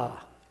 yeah,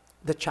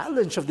 the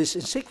challenge of this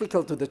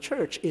encyclical to the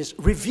church is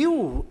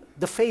review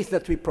the faith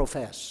that we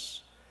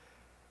profess.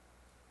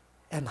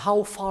 And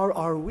how far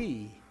are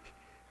we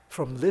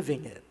from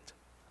living it?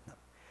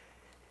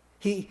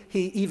 He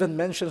even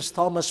mentions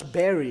Thomas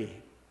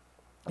Berry.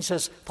 He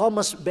says,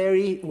 Thomas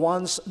Berry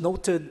once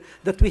noted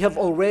that we have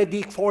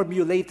already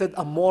formulated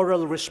a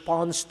moral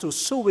response to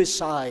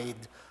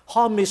suicide,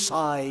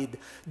 homicide,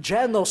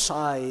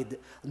 genocide.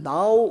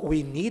 Now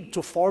we need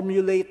to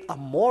formulate a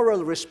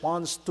moral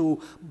response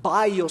to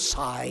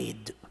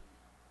biocide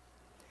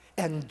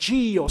and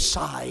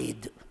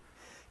geocide,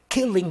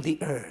 killing the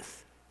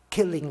earth,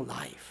 killing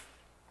life.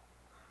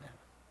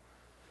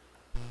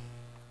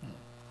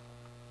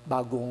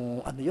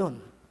 Bagong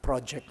yun,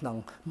 project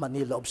ng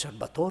Manila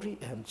Observatory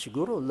and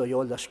siguro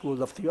Loyola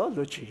School of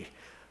Theology,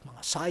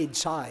 mga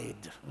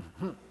side.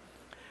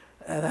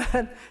 And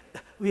then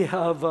we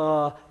have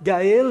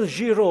Gaël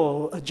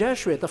Giraud, a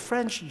Jesuit, a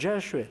French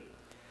Jesuit.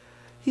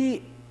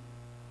 He's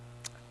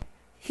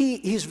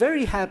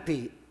very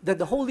happy that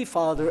the Holy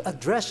Father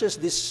addresses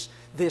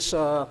this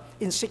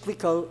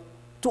encyclical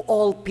to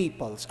all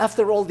peoples.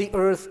 After all, the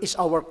earth is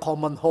our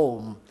common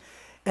home.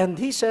 And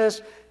he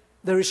says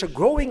there is a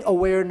growing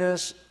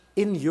awareness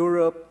in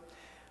Europe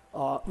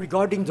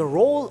regarding the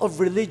role of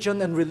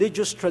religion and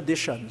religious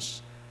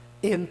traditions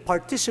in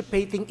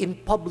participating in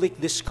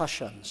public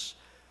discussions,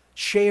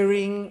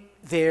 sharing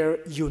their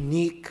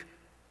unique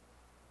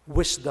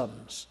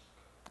wisdoms.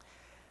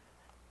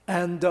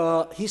 And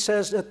he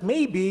says that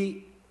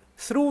maybe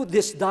through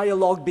this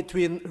dialogue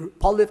between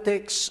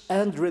politics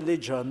and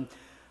religion,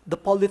 the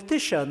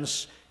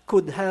politicians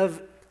could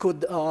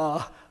could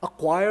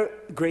acquire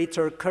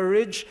greater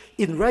courage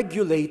in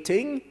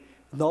regulating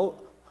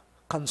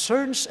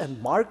concerns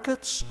and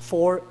markets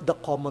for the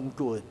common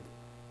good.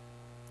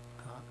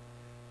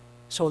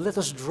 So let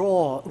us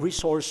draw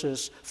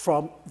resources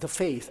from the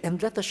faith and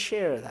let us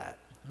share that.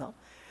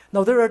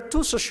 Now there are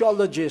two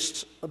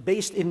sociologists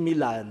based in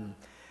Milan,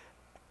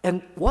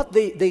 and what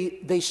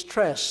they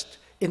stressed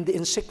in the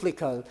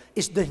encyclical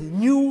is the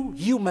new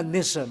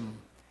humanism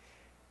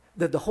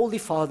that the Holy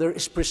Father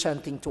is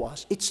presenting to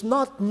us. It's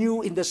not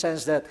new in the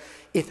sense that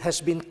it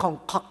has been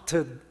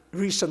concocted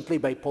recently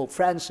by Pope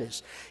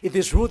Francis. It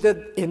is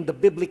rooted in the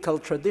biblical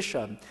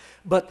tradition,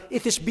 but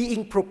it is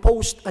being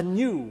proposed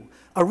anew,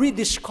 a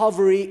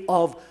rediscovery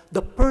of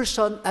the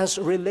person as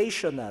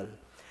relational.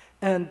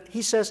 And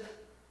he says,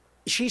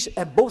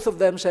 both of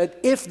them said,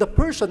 if the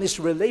person is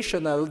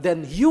relational,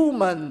 then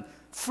human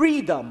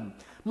freedom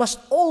must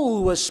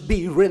always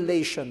be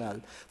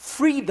relational.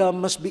 Freedom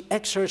must be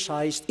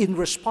exercised in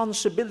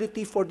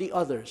responsibility for the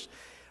others.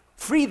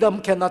 Freedom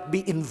cannot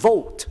be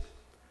invoked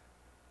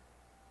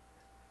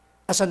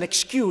as an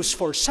excuse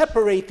for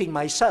separating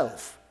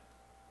myself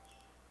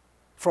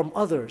from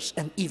others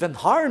and even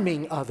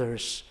harming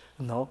others,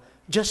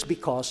 just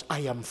because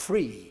I am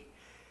free.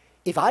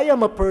 If I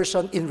am a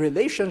person in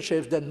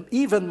relationships, then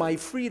even my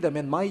freedom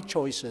and my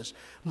choices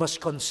must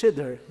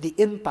consider the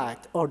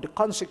impact or the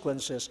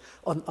consequences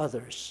on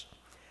others.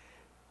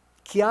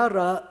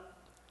 Chiara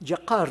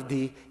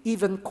Giaccardi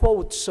even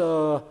quotes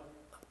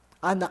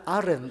Hannah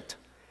Arendt.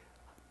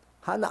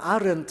 Hannah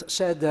Arendt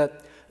said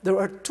that there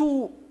are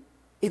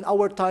in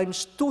our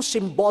times, two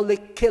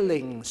symbolic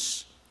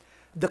killings: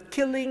 the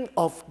killing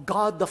of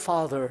God the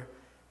Father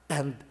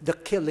and the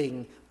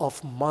killing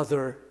of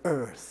Mother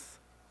Earth.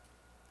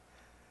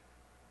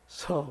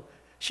 So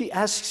she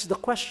asks the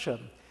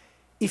question,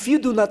 if you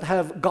do not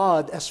have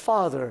God as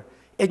Father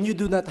and you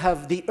do not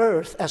have the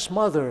earth as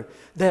Mother,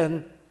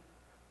 then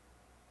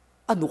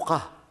ano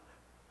ka?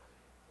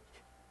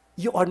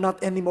 You are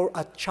not anymore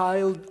a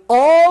child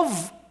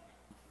of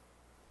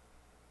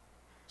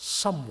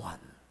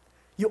someone.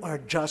 You are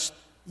just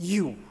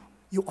you.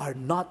 You are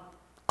not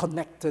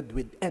connected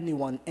with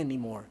anyone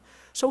anymore.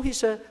 So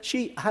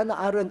Hannah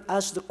Arendt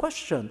asked the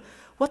question,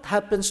 what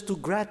happens to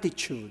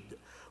gratitude?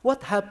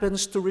 What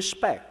happens to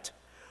respect?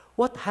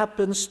 What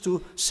happens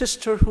to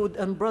sisterhood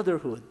and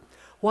brotherhood?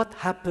 What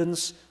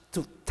happens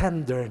to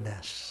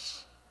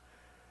tenderness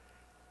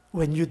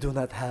when you do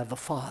not have a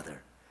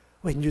father,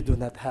 when you do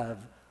not have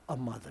a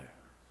mother?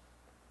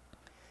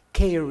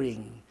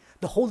 Caring.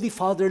 The Holy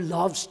Father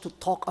loves to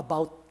talk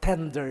about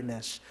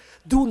tenderness.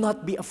 Do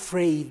not be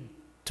afraid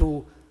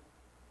to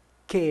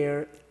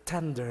care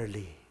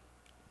tenderly.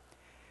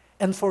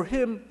 And for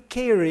him,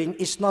 caring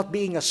is not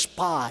being a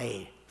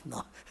spy,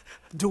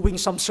 doing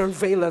some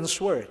surveillance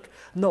work.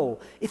 No,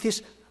 it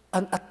is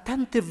an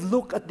attentive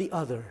look at the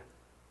other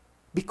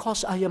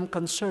because I am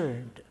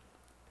concerned.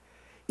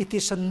 It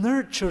is a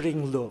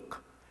nurturing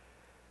look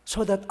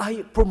so that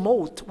I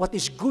promote what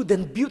is good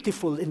and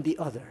beautiful in the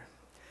other.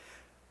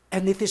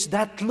 And it is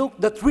that look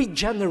that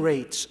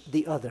regenerates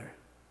the other.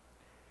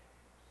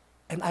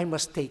 And I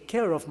must take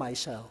care of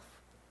myself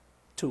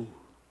too.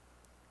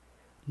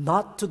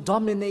 Not to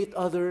dominate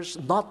others,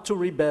 not to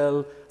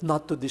rebel,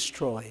 not to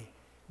destroy,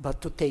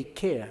 but to take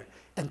care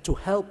and to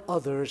help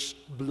others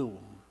bloom.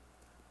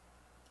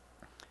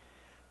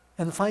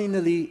 And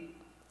finally,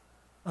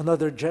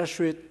 another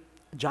Jesuit,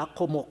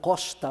 Giacomo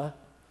Costa,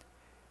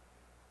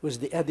 who is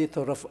the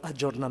editor of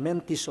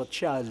Aggiornamenti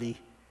Sociali,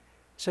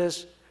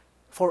 says,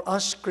 for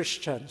us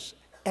Christians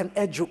and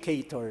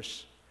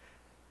educators,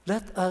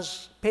 let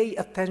us pay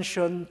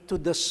attention to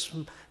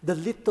the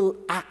little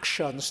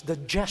actions, the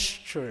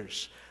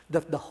gestures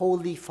that the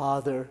Holy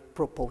Father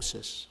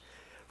proposes.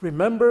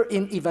 Remember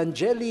in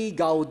Evangelii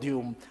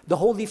Gaudium, the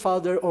Holy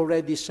Father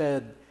already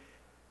said,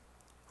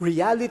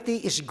 reality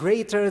is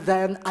greater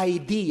than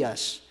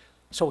ideas.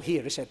 So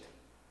here he said,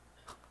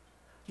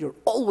 you're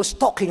always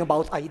talking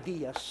about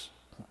ideas.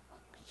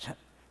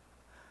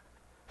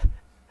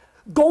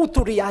 Go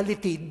to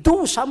reality,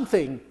 do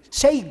something.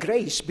 Say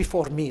grace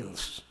before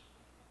meals.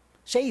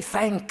 Say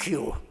thank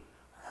you.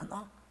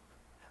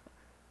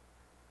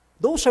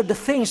 Those are the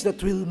things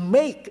that will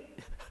make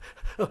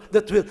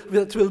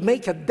that will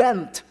make a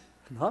dent.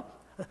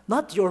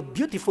 Not your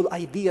beautiful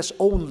ideas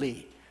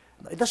only.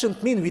 It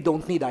doesn't mean we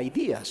don't need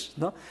ideas.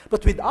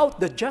 But without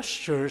the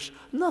gestures,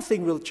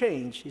 nothing will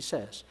change, he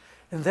says.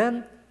 And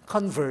then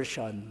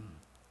conversion.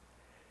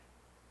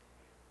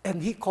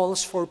 And he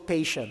calls for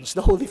patience.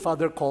 The Holy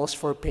Father calls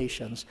for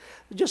patience.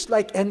 Just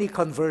like any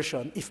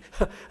conversion, if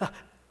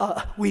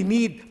we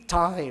need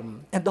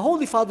time. And the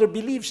Holy Father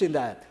believes in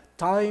that.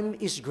 Time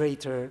is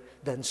greater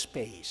than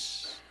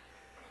space.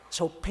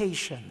 So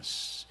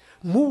patience.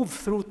 Move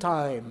through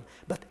time.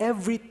 But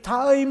every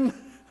time,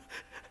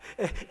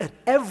 at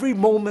every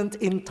moment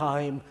in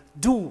time,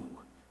 do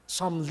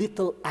some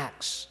little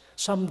acts,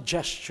 some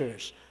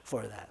gestures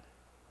for that.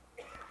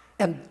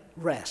 And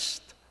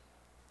rest.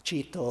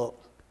 Chito.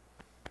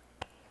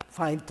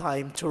 find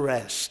time to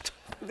rest.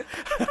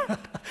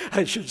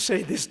 I should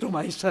say this to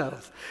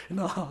myself.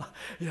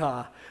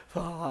 Yeah.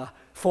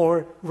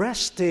 For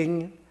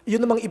resting,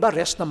 yun namang iba,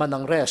 rest naman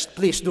ng rest.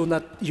 Please do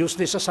not use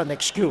this as an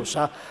excuse.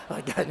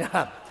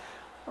 Ganyan.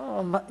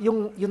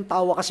 Yung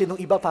tawa kasi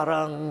nung iba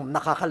parang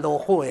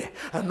nakakaloko eh.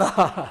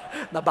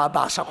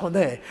 Nababasa ko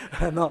na eh.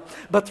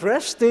 But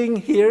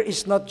resting here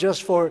is not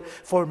just for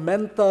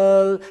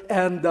mental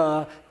and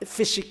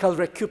physical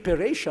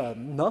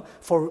recuperation. No?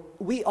 For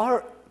we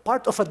are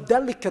part of a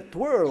delicate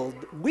world.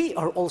 We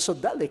are also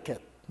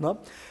delicate. No?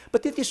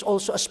 But it is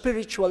also a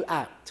spiritual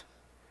act.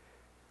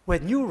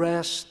 When you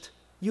rest,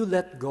 you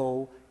let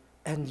go,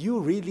 and you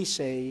really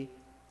say,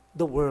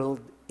 the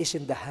world is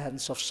in the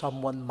hands of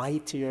someone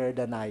mightier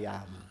than I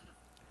am.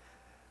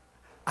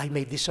 I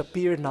may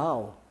disappear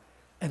now,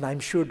 and I'm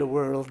sure the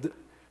world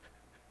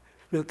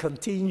will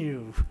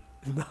continue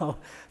now,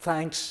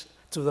 thanks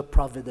to the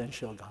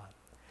providential God.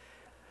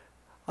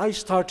 I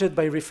started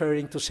by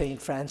referring to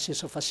Saint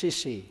Francis of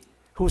Assisi,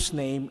 whose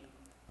name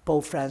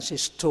Pope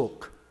Francis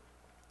took.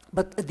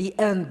 But at the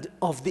end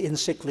of the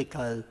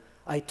encyclical,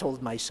 I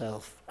told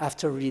myself,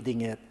 after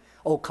reading it,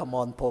 oh, come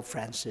on, Pope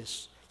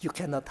Francis, you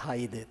cannot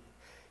hide it.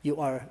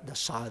 You are the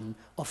son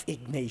of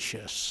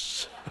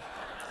Ignatius.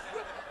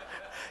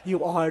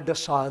 You are the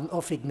son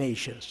of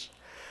Ignatius.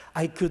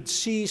 I could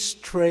see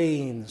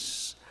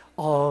strains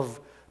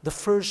of the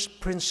first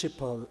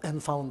principle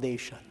and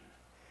foundation,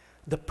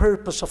 the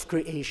purpose of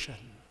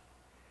creation,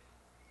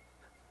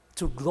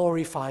 to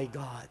glorify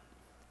God.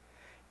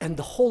 And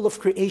the whole of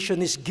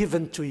creation is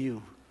given to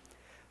you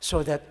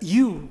so that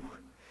you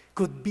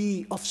could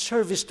be of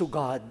service to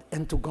God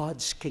and to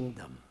God's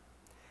kingdom,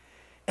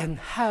 and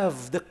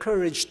have the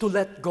courage to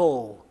let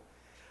go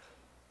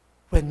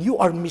when you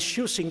are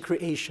misusing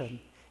creation,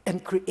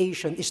 and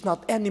creation is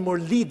not anymore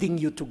leading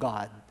you to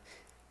God.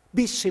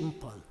 Be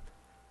simple.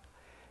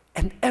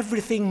 And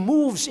everything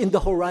moves in the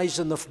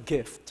horizon of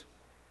gift.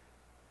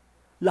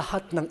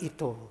 Lahat ng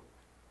ito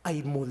ay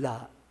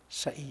mula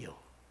sa iyo.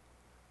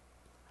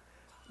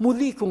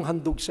 Muli kong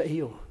handog sa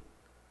iyo,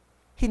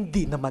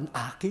 hindi naman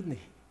akin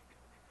eh.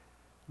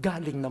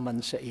 Galing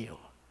naman sa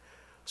iyo.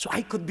 So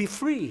I could be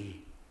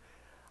free.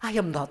 I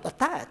am not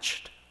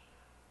attached.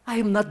 I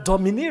am not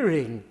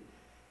domineering,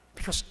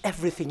 because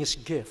everything is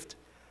gift.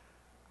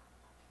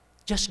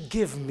 Just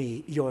give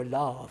me your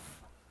love,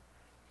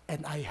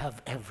 and I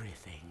have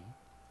everything.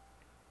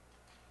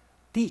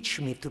 Teach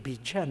me to be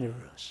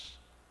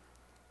generous.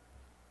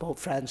 Pope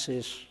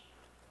Francis,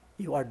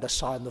 you are the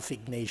son of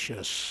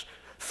Ignatius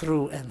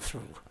through and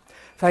through.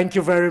 Thank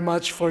you very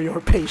much for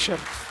your patience.